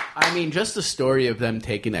 I I mean, just the story of them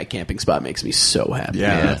taking that camping spot makes me so happy.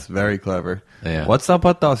 Yeah, that's very clever. Yeah. What's up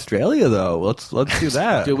with Australia though? Let's do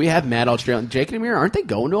that. Dude, we have mad Australian. Jake and Amir, aren't they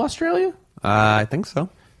going to Australia? I think so.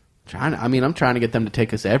 I'm trying to get them to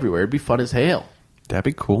take us everywhere. It'd be fun as hell. That'd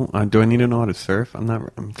be cool. Do I need to know how to surf? I'm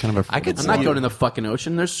kind of afraid. I'm not going in the fucking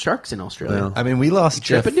ocean. There's sharks in Australia. I mean, we lost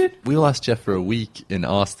Jeff. tripping, dude? We lost Jeff for a week in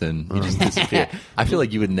Austin. He just disappeared. I feel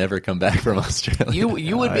like you would never come back from Australia.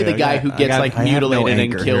 You would be the guy who gets I have mutilated no and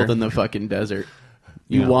anchor killed here. in the fucking desert.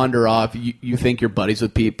 You wander off. You think you're buddies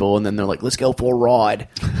with people, and then they're like, "Let's go for a ride,"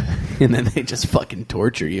 and then they just fucking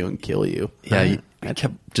torture you and kill you. Yeah, I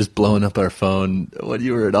kept just blowing up our phone when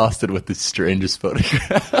you were in Austin with the strangest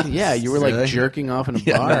photographs. Yeah, you were like Really? jerking off in a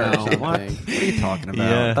bar or something. What are you talking about?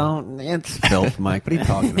 Yeah. Don't. It's filth, Mike. What are you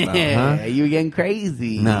talking about? Huh? You getting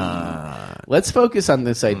crazy? Nah. Let's focus on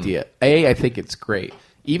this idea. I think it's great.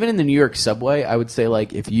 Even in the New York subway, I would say,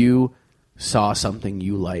 like, if you saw something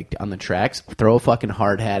you liked on the tracks, throw a fucking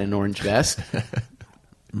hard hat and orange vest.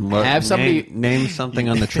 Have somebody name something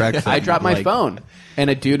on the track. I dropped my phone, and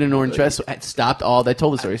a dude in an orange vest stopped all. I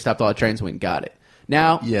told the story. Stopped all the trains, went and got it.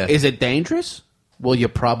 Now, Yeah. is it dangerous? Will you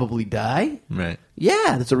probably die? Right.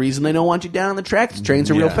 Yeah, that's the reason they don't want you down on the tracks. Trains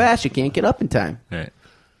are real Yeah. fast. You can't get up in time. Right.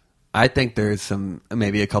 I think there's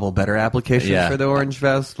maybe a couple better applications for the orange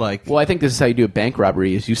vest. Like, Well, I think this is how you do a bank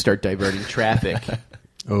robbery: is you start diverting traffic.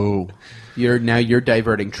 You're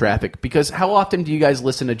diverting traffic, because how often do you guys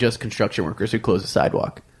listen to just construction workers who close a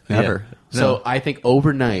sidewalk? never. So I think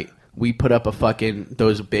overnight we put up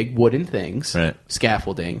those big wooden things, Right.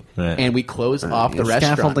 scaffolding, Right. and we close off the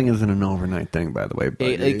restaurant. Scaffolding isn't an overnight thing, by the way. But,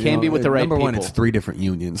 It can be with the right Number one, people. it's 3 different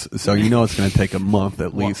unions, so you know it's going to take a month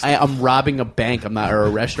at least. I'm robbing a bank. or a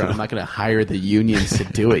restaurant. I'm not going to hire the unions to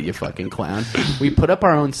do it. You fucking clown. We put up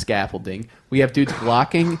our own scaffolding. We have dudes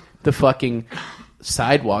blocking the fucking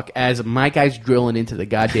sidewalk as my guy's drilling into the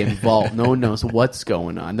goddamn vault. No one knows what's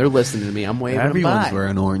going on. They're listening to me. I'm waving Everyone's them by.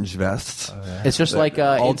 wearing orange vests. It's just like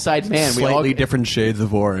Inside Man. Slightly different shades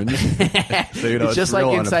of orange. So, you know, It's just like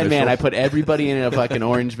real Inside Man. unofficial. I put everybody in a fucking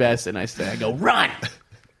orange vest, and I go, run,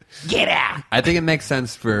 get out. I think it makes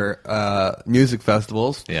sense for music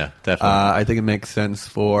festivals. Yeah, definitely. I think it makes sense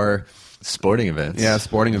for Sporting events.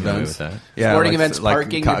 sporting I'm agree events. with that. Yeah, Sporting events,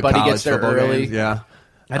 parking, your buddy college gets there football early. games, yeah.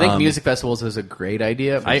 I think music festivals is a great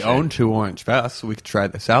idea. I own 2 orange vests. We could try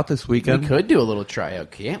this out this We weekend. could do a little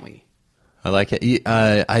tryout, can't we? I like it.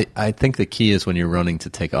 I think the key is when you're running to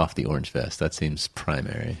take off the orange vest. That seems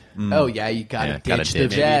primary. Oh yeah, you gotta Yeah, gotta ditch the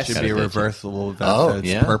ditch it. Maybe it vest. should Gotta be a ditch it. reversible vest. Oh, It's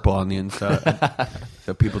yeah. purple on the inside,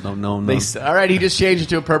 so people don't know. All right, he just changed it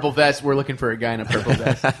to a purple vest. We're looking for a guy in a purple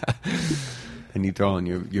vest. And you throw on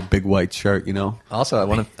your big white shirt, you know. Also, I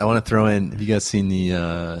want to throw in. Have you guys seen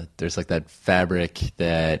the? There's like that fabric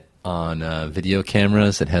that on video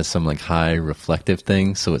cameras it has some like high reflective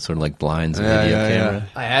thing, so it sort of like blinds a video camera.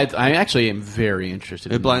 I actually am very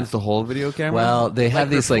interested. It in blinds the whole video camera. Well, they have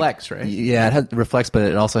these reflects, like right? Yeah, it reflects, but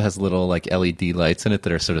it also has little like LED lights in it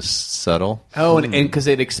that are sort of subtle. that. Oh, and because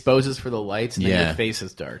it exposes for the lights, and then Yeah. your face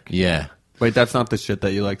is dark. Yeah, wait, that's not the shit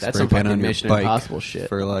that you like That's spray some paint fucking on your Mission bike Impossible shit.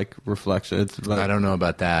 for like reflection. It's like, I don't know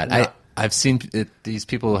about that. No. I've seen these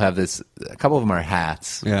people have this. A couple of them are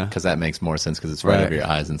hats. Yeah. because that makes more sense because it's right Right. over your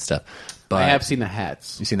eyes and stuff. But I have seen the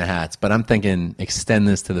hats. You've seen the hats, but I'm thinking extend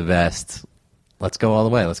this to the vest. Let's go all the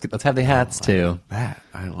way. Let's have the hats too. that.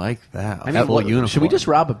 I like that. I mean, Full uniform. should we just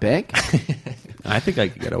rob a bank? I think I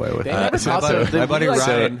could get away with They that. never also- my buddy like-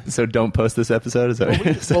 Ryan. So don't post this episode. Is that what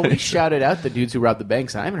you're saying? Well, we shouted out the dudes who robbed the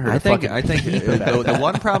banks. I haven't heard. I a think fucking peep the, about the that.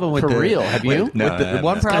 one problem with For the, real, have you? with No, the I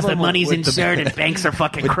one haven't. problem with the, banks are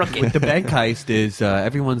fucking crooked. with the bank heist is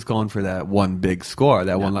everyone's going for that one big score,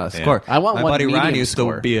 that one last score. I want my one buddy Ryan medium used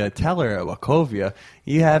score. to be a teller at Wachovia.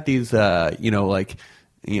 You have these,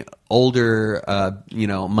 older,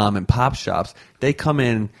 mom and pop shops. They come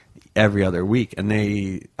in every other week, and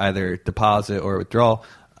they either deposit or withdraw,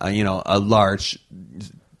 a large,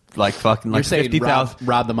 like fucking You're like saying 50,000.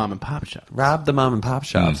 rob the mom and pop shop. Rob the mom and pop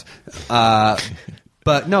shops.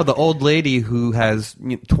 But no, the old lady who has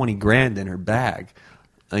 20 grand in her bag,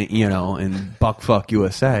 in Buckfuck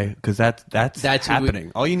USA, because that's That's who we-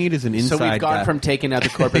 happening. All you need is an inside So we've gone guy. from taking out the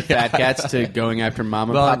corporate fat cats to going after mom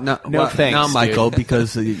and Well, pop. No thanks, no, Michael, dude.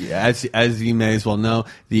 because as you may as well know,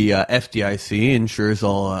 the FDIC insures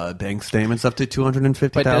all bank statements up to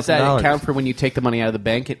 $250,000. But does that account for when you take the money out of the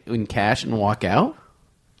bank in cash and walk out?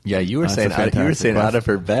 Yeah, you were That's saying a fantastic out question. of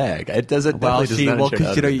her bag. It doesn't. Well, Definitely does not insure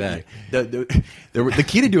out of her bag. the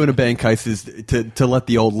key to doing a bank heist is to let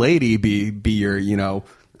the old lady be your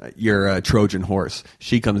you're a Trojan horse.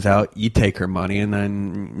 She comes out, you take her money, and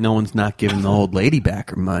then no one's not giving the old lady back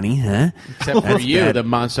her money, huh? Except for you, the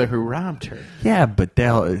monster who robbed her. Yeah, but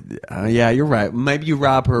they'll. Yeah, you're right. Maybe you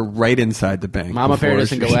rob her right inside the bank. Mama Bear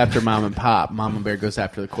doesn't she- go after mom and pop. Mama Bear goes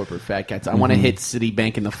after the corporate fat cats. I want to hit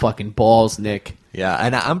Citibank in the fucking balls, Nick. Yeah,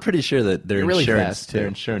 and I'm pretty sure that their You're really insurance, fast, too. their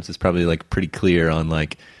insurance is probably like pretty clear on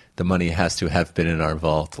like the money has to have been in our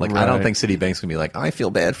vault. Like I don't Right. think Citibank's gonna be like, I feel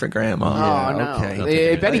bad for Grandma. Oh, no.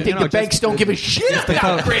 okay. If anything, the banks don't give a shit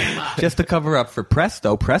about Grandma. Just to cover up for press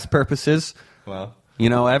purposes. Well, You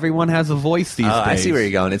know, everyone has a voice these days. I see where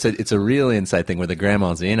you're going. It's a real inside thing where the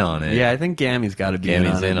grandma's in on it. Yeah, I think Gammy's got to be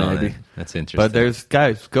Gammy's in on maybe. it. That's interesting. But there's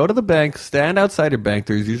guys, go to the bank, stand outside your bank.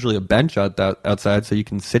 There's usually a bench outside, so you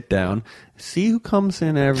can sit down, see who comes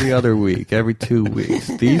in every other week, every 2 weeks.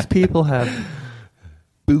 These people have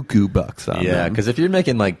buku bucks on yeah, them. because if you're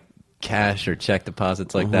making like cash or check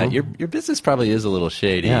deposits like that, your business probably is a little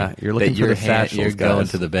shady. Yeah, you're looking that for the you're satchels, going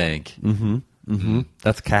guys. to the bank.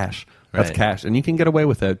 That's cash. That's Right. cash, and you can get away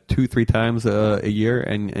with that 2-3 times a year,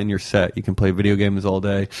 and you're set. You can play video games all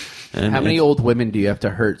day. And How many it's- old women do you have to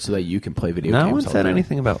hurt so that you can play video No games? one all said day?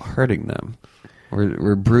 anything about hurting them.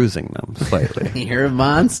 We're bruising them slightly. You're a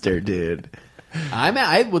monster, dude.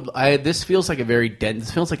 This feels like a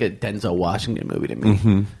this feels like a Denzel Washington movie to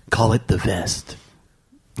me. Call it The Vest.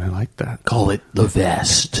 I like that. Call it The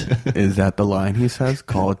Vest. Is that the line he says?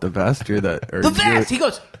 Call it the vest. Or The Vest. He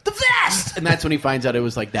goes, The Vest, and that's when he finds out it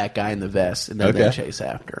was like that guy in the vest, and then they Okay. chase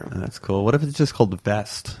after him. That's cool. What if it's just called the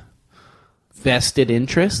vest? Vested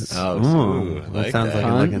interests. Oh, that sounds like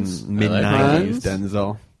Puns. in mid '90s Puns.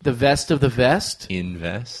 Denzel. The vest of the vest.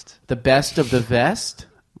 invest. The best of the vest.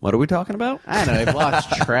 What are we talking about? I don't know. I've lost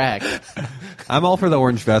track. I'm all for the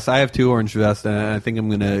orange vest. I have 2 orange vests, and I think I'm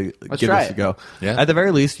going to give try this it. a go. Yeah. At the very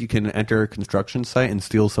least, you can enter a construction site and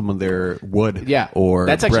steal some of their wood. Yeah. or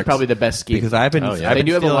That's actually bricks. probably the best scheme. Because I've been. Oh, yeah. I've They been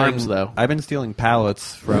do have stealing- alarms, though. I've been stealing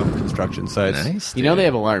pallets from construction sites. Nice. You know they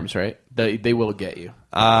have alarms, right? They will get you.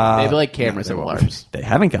 they have like cameras and alarms. They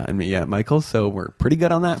haven't gotten me yet, Michael. So we're pretty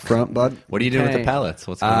good on that front, bud. What are you doing with Okay. the pallets?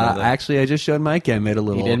 What's going on with that? Actually, I just showed Mike. I made a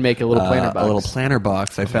little. He did make a little planner box. A little planner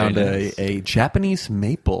box. I found Very nice. a Japanese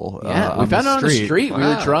maple. Yeah, we on found it on the street. We were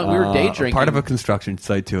Wow. drunk. We were day drinking. Part of a construction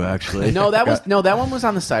site too, actually. No, that one was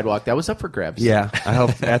on the sidewalk. That was up for grabs. Yeah,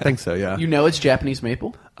 I think so. Yeah. You know it's Japanese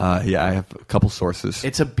maple? Yeah, I have a couple sources.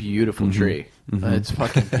 It's a beautiful tree. It's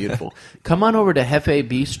fucking beautiful. Come on over to Hefe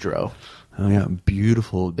Bistro. Oh yeah,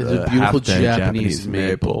 beautiful. It's a beautiful half-day Japanese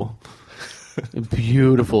maple. A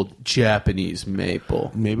beautiful Japanese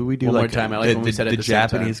maple. Maybe we do One more like time. I like when we said it the at the same time.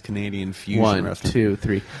 Japanese Canadian fusion 1, restaurant. 2,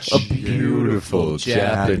 3. A beautiful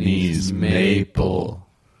Japanese maple.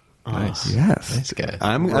 Nice. Yes, Nice guys.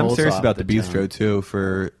 I'm Rolls serious off about the the bistro tongue. too.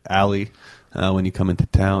 For Allie, when you come into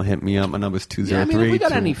town, hit me up. My number's 203. Yeah, I mean, if we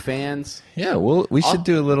got any fans, Yeah, well, we should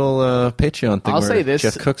do a little Patreon thing I'll where say this-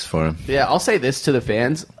 Jeff cooks for him. yeah, I'll say this to the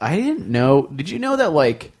fans. I didn't know. Did you know that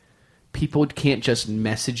like people can't just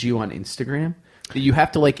message you on Instagram? That you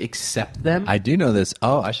have to like accept them. I do know this.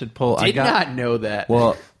 Oh, I should pull. did not know that.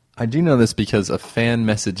 Well, I do know this because a fan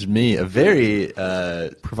messaged me a very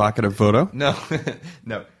provocative photo. no,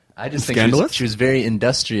 no. I just think Scandalous? she was very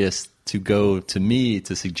industrious to go to me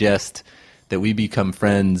to suggest that we become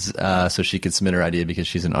friends so she could submit her idea because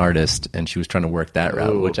she's an artist and she was trying to work that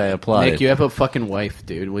route, which I applauded. Nick, you have a fucking wife,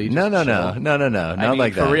 dude. Will you just no, chill? not mean,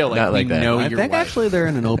 like for that. real, like, not we like that. know I your think wife. actually they're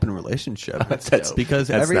in an open relationship. That's because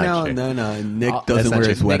That's every not now true. and then Nick That's doesn't not wear true.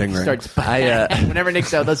 his wedding Nick ring. starts. I, Whenever Nick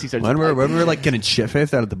does, he starts. When we're like getting shit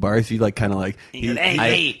faced out at the bars, he like kind of like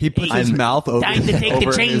he puts his mouth over, Time to take the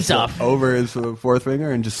over chains his, off. over his fourth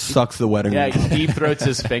finger and just sucks the wedding yeah, ring. he deep throats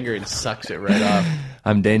his finger and sucks it right off.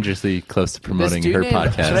 I'm dangerously close to promoting This dude her named-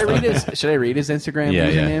 podcast. Should I read his Instagram Yeah,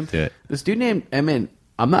 yeah, username? do it. This dude named, I mean,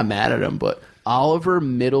 I'm not mad at him, but Oliver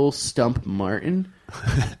Middle Stump Martin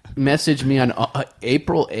messaged me on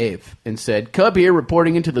April 8th and said, Cub here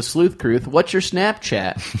reporting into the Sleuth Cruth. What's your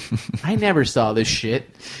Snapchat? I never saw this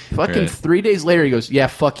shit. Fucking Right. 3 days later, he goes, yeah,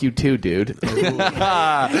 fuck you too, dude.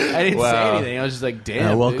 I didn't say anything. I was just like,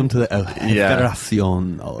 damn. Welcome dude. to the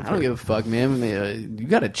Federación, Oliver. I don't give a fuck, man. You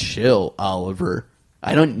gotta chill, Oliver.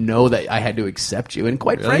 I don't know that I had to accept you, and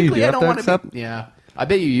quite Really? frankly, You I have don't to want accept? to. Yeah, I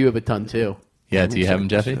bet you have a ton too. Yeah, do you have him,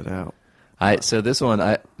 Jeffy? Shit out. So this one,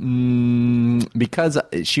 because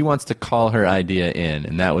she wants to call her idea in,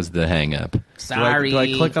 and that was the hang up. Sorry. Do I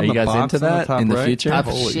click on Are you the guys box into on the that top in the right? future? Tough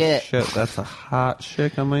Holy shit. shit, that's a hot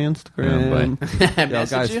chick on my Instagram. Oh, I Yo, message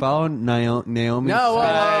guys, you? follow Naomi. No, No,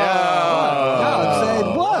 I'm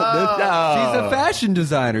saying what? Whoa. She's a fashion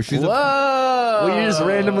designer. She's Whoa! Well, you're just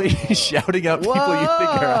randomly shouting out people you think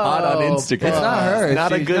are hot on Instagram. It's not her. It's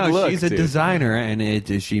not a good look. She's a dude. designer,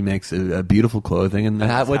 and she makes a beautiful clothing. And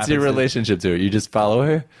What's your relationship to her? You just follow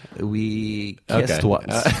her? We kissed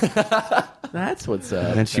once, That's what's up.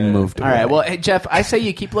 and then she moved All away. right, well, hey, Jeff, I say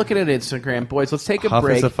you keep looking at Instagram. Boys, let's take a Huff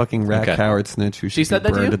break. is a fucking rat Okay. coward snitch who should said be that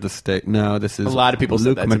to burned you? at the stake. No, this is A lot of people said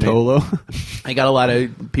Luke that to me. Matolo. I got a lot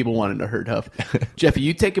of people wanting to hurt Huff. Jeff,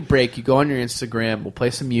 you take a break. You go on your Instagram. We'll play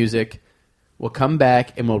some music. We'll come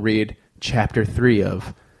back and we'll read Chapter 3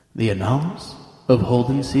 of The Annals of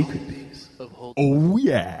Holden Secret Bees. Oh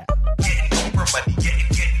yeah.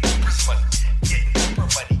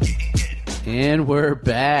 And we're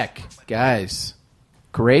back. Guys,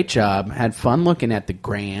 great job. Had fun looking at the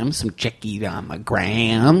grams. Some chickies on my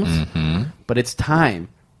grams. Mm-hmm. But it's time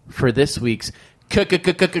for this week's Catch of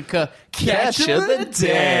the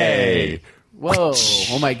Day. Whoa.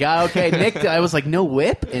 Oh, my God. Okay, Nick, I was like, no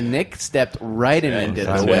whip? And Nick stepped right in and did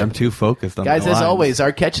the I'm whip. too focused on Guys, the as lines. always,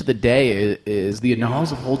 our catch of the day is The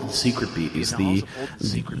Annals of Holden Secret Bees,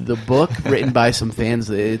 the book written by some fans.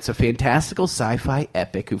 It's a fantastical sci-fi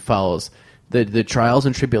epic who follows the trials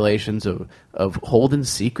and tribulations of Holden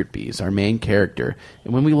Secret Bees, our main character.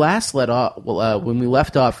 And when we left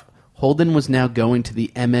off, Holden was now going to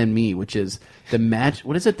the MME, which is the Magic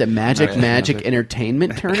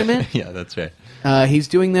Entertainment Tournament. Yeah, that's right. He's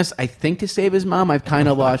doing this, I think, to save his mom. I've kind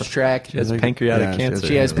of lost track. She has pancreatic cancer.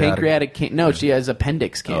 She has pancreatic cancer. No, she has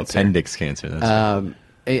appendix cancer. Appendix cancer. That's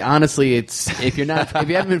right. Honestly, if you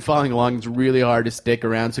haven't been following along, it's really hard to stick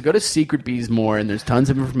around. So go to Secret Bees More, and there's tons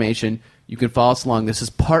of information. You can follow us along. This is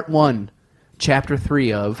Part 1, Chapter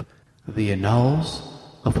 3 of The Annals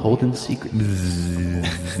of Holden Secret Bees.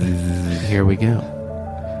 Here we go.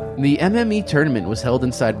 The MME tournament was held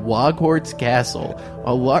inside Woghort's Castle,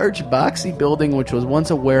 a large boxy building which was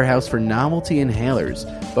once a warehouse for novelty inhalers,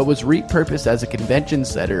 but was repurposed as a convention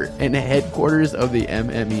center and headquarters of the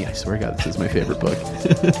MME. I swear to God, this is my favorite book.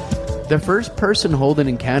 The first person Holden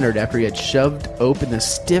encountered after he had shoved open the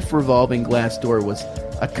stiff revolving glass door was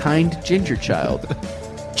a kind ginger child.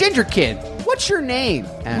 Ginger kid, what's your name?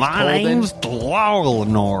 Asked My Holden. name's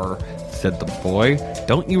Lenore, said the boy.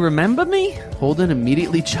 Don't you remember me? Holden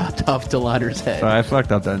immediately chopped off Delanor's head. Sorry, I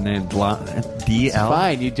fucked up that name. It's DL.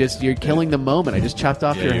 fine. You're killing the moment. I just chopped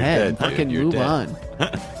off your you're head. dead, dude. Fucking You're move dead. on.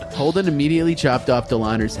 Holden immediately chopped off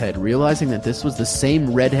Delanor's head, realizing that this was the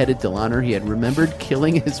same red-headed Delanor he had remembered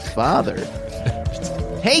killing his father.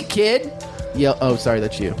 Hey, kid! Oh, sorry,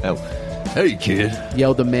 that's you. Oh. Hey, kid.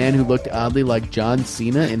 Yelled the man who looked oddly like John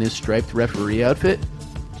Cena in his striped referee outfit.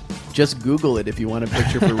 Just Google it if you want a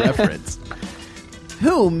picture for reference.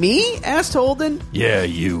 Who, me? Asked Holden. Yeah,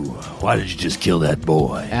 you. Why did you just kill that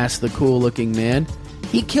boy? Asked the cool-looking man.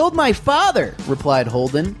 He killed my father, replied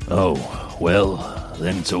Holden. Oh, well,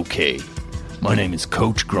 then it's okay. My name is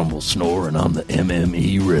Coach Grumble Snore, and I'm the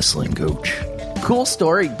MME wrestling coach. Cool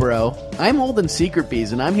story, bro. I'm Holden Secret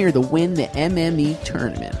Bees, and I'm here to win the MME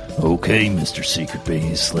tournament. Okay, Mr. Secret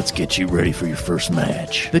Bees, let's get you ready for your first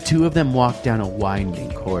match. The two of them walked down a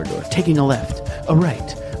winding corridor, taking a left, a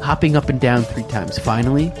right, hopping up and down 3 times.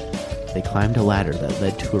 Finally, they climbed a ladder that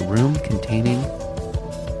led to a room containing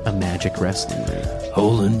a magic wrestling ring.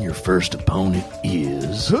 Holden, your first opponent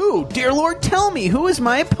is... Who? Dear Lord, tell me, who is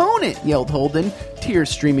my opponent? Yelled Holden, tears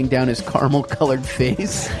streaming down his caramel-colored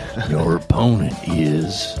face. Your opponent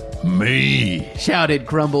is... me. Shouted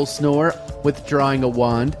Grumble Snore, withdrawing a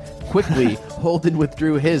wand. Quickly, Holden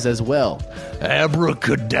withdrew his as well.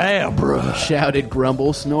 Abracadabra. Shouted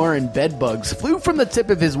Grumble Snore, and bedbugs flew from the tip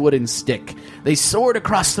of his wooden stick. They soared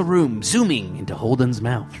across the room, zooming into Holden's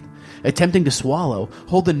mouth. Attempting to swallow,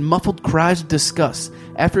 Holden muffled cries of disgust.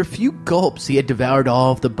 After a few gulps, he had devoured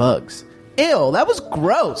all of the bugs. Ew, that was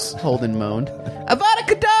gross, Holden moaned. Avada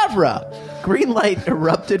Kedavra! Green light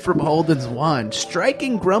erupted from Holden's wand,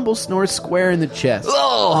 striking Grumble Snore square in the chest.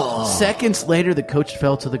 Oh, Seconds later, the coach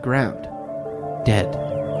fell to the ground. Dead.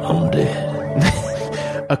 I'm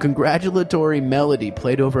dead. A congratulatory melody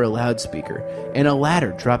played over a loudspeaker, and a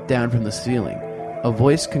ladder dropped down from the ceiling. A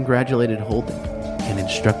voice congratulated Holden and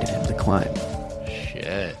instructed him to climb.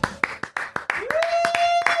 Shit.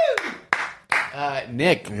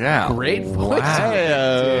 Nick, Yeah. great voice.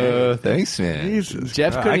 Thanks, man. Jesus.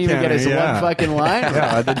 Jeff Christ. couldn't I even can't- get his yeah. one fucking line.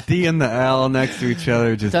 Yeah, the D and the L next to each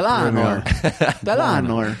other just Delanor.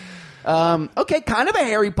 Delanor. Okay, kind of a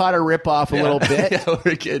Harry Potter ripoff a little bit. Yeah,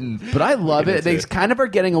 we're getting... But I love it. They into it. kind of are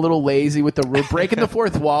getting a little lazy with we're breaking the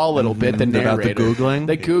fourth wall a little bit. The About the narrator. Googling?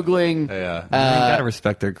 The Googling. Yeah. You gotta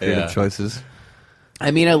respect their creative Yeah. choices.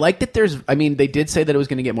 I mean, I like that they did say that it was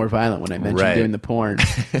going to get more violent when I mentioned doing the porn.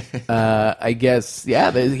 I guess,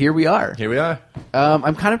 here we are. Here we are.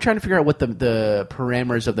 I'm kind of trying to figure out what the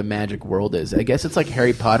parameters of the magic world is. I guess it's like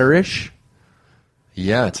Harry Potter-ish.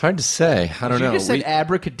 Yeah, it's hard to say. I don't know. You just said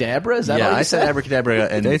abracadabra? Is that yeah, all you I said abracadabra.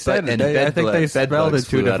 And They said and I think they bed spelled it bugs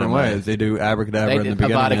two flew out different of my- ways. They do abracadabra They in the did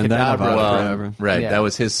beginning and then avada avada. Right, Yeah. that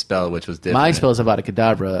was his spell, which was different. My spell is avada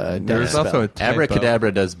kedavra. There's also a typo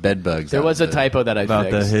Abracadabra does bed bugs. There was a typo that I about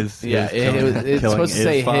fixed. his yeah, killing- it's killing supposed to his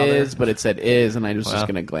say father. his, but it said is, and I was just Wow.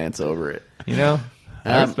 going to glance over it. You know?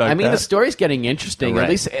 I respect mean, that. the story's getting interesting. Right. At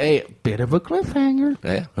least a bit of a cliffhanger.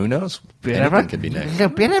 Yeah, who knows? Bit Anything of a, could be next. a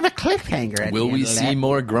bit of a cliffhanger. at Will the we end of see that.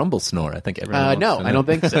 more grumble snore? I think everyone wants no, to I know. don't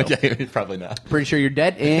think so. Okay, probably not. Pretty sure you're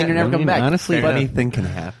dead and you're never coming back. Honestly, But- anything can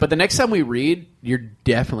happen. But the next time we read, you're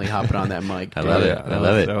definitely hopping on that mic. I love dude. it. I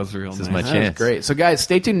love it. That was real This is nice. my That chance. was great. So, guys,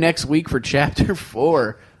 stay tuned next week for Chapter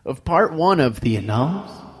 4 of Part 1 of The Annals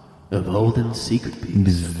of Olden Secret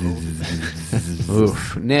Peace.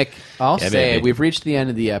 Oof. Nick, I'll Yeah, say baby. we've reached the end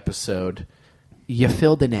of the episode. You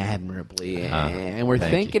filled in admirably, and we're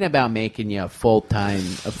thank thinking about making you a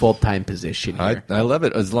full-time position here. I love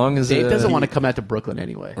it as long as Dave doesn't want to come out to Brooklyn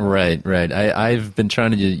anyway. Right. I've been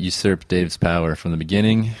trying to usurp Dave's power from the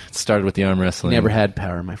beginning. It started with the arm wrestling. Never had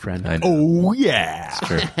power, my friend. I know. Oh yeah. It's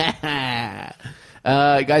true.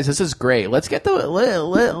 Guys, this is great. Let's get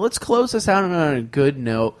let's close this out on a good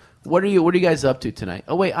note. What are you guys up to tonight?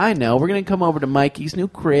 Oh wait, I know. We're gonna come over to Mikey's new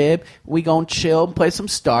crib. We gonna chill and play some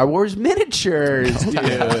Star Wars miniatures,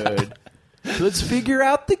 dude. Let's figure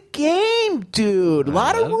out the game, dude. A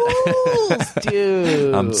lot of rules,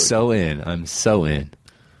 dude. I'm so in.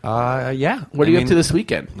 Yeah. What are you up to this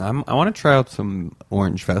weekend? I want to try out some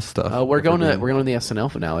Orange Fest stuff. We're going to the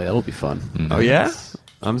SNL finale. That'll be fun. Oh yeah.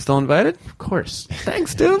 I'm still invited. Of course.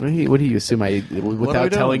 Thanks, dude. What do you assume?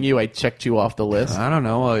 Without telling you, I checked you off the list. I don't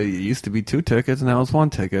know. It used to be 2 tickets, now it's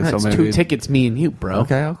 1 ticket. That's so maybe 2 tickets, me and you, bro.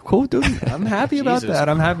 Okay, cool, dude. I'm happy about Jesus that.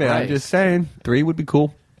 I'm happy. I'm Christ. just saying, 3 would be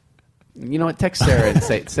cool. You know what? Text Sarah and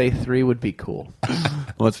say 3 would be cool.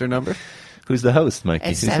 What's her number? Who's the host, Mikey?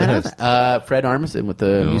 Who's the host? Fred Armisen with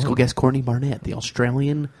the musical guest Courtney Barnett, the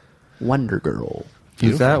Australian Wonder Girl.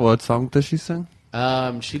 Who's that? What song does she sing?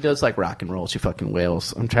 She does like rock and roll. She fucking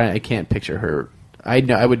wails. I can't picture her. I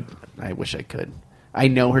wish I could. I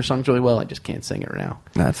know her songs really well. I just can't sing it now.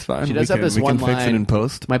 That's fine. She does have this we one can line. fix it in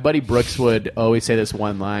post. My buddy Brooks would always say this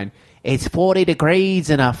one line. It's 40 degrees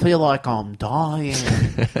and I feel like I'm dying.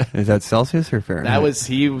 Is that Celsius or Fahrenheit?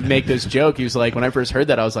 He would make this joke. He was like, when I first heard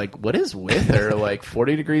that, I was like, what is with her? Like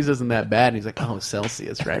 40 degrees isn't that bad. And he's like, oh,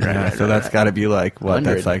 Celsius. Right. So that's got to be like, what?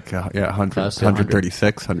 100. That's like, 100, Close to 100.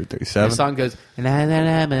 136, 137. The song goes. "Na, na,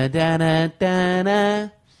 na, na, na, na, na, na.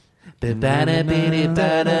 Are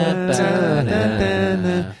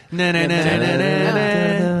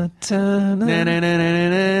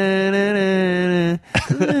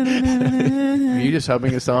you just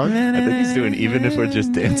humming a song? I think he's doing even if we're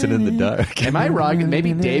just dancing in the dark. Am I wrong?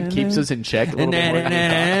 Maybe Dave keeps us in check a little bit more than I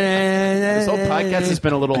thought. This whole podcast has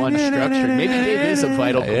been a little unstructured. Maybe Dave is a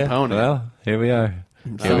vital component. Well, here we are.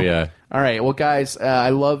 All right. Well, guys, I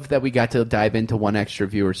love that we got to dive into one extra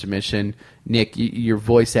viewer submission. Nick, your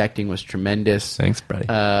voice acting was tremendous. Thanks, buddy.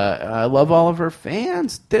 I love all of our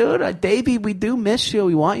fans. Dude, Davey, we do miss you.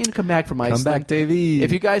 We want you to come back from Iceland. back, Davey.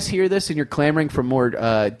 If you guys hear this and you're clamoring for more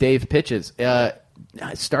Dave pitches,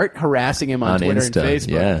 start harassing him on On Twitter Insta, and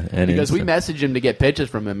Facebook. yeah, and because we Insta. messaged him to get pitches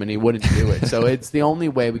from him, and he wouldn't do it. So it's the only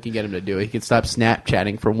way we can get him to do it. He can stop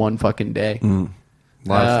Snapchatting for one fucking day. A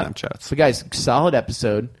lot of Snapchats. So, guys, solid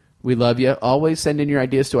episode. We love you. Always send in your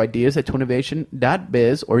ideas to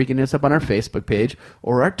ideas@twinnovation.biz, or you can hit us up on our Facebook page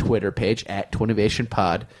or our Twitter page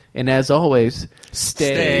 @twinnovationpod. And as always,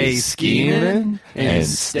 stay scheming and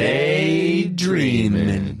stay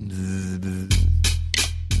dreaming.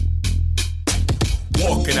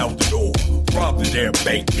 Walking out the door, robbed the damn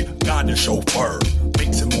bank, got the chauffeur,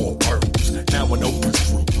 mixing more pearls. Now an open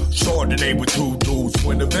screw, Chardonnay with 2 dudes,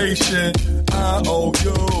 Twinnovation, I owe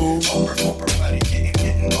you. Over money,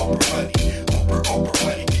 getting over money, over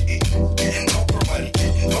money, getting over money,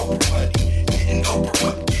 getting over money, getting over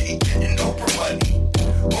money, getting over money,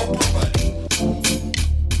 over money.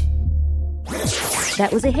 That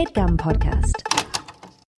was a HeadGum podcast.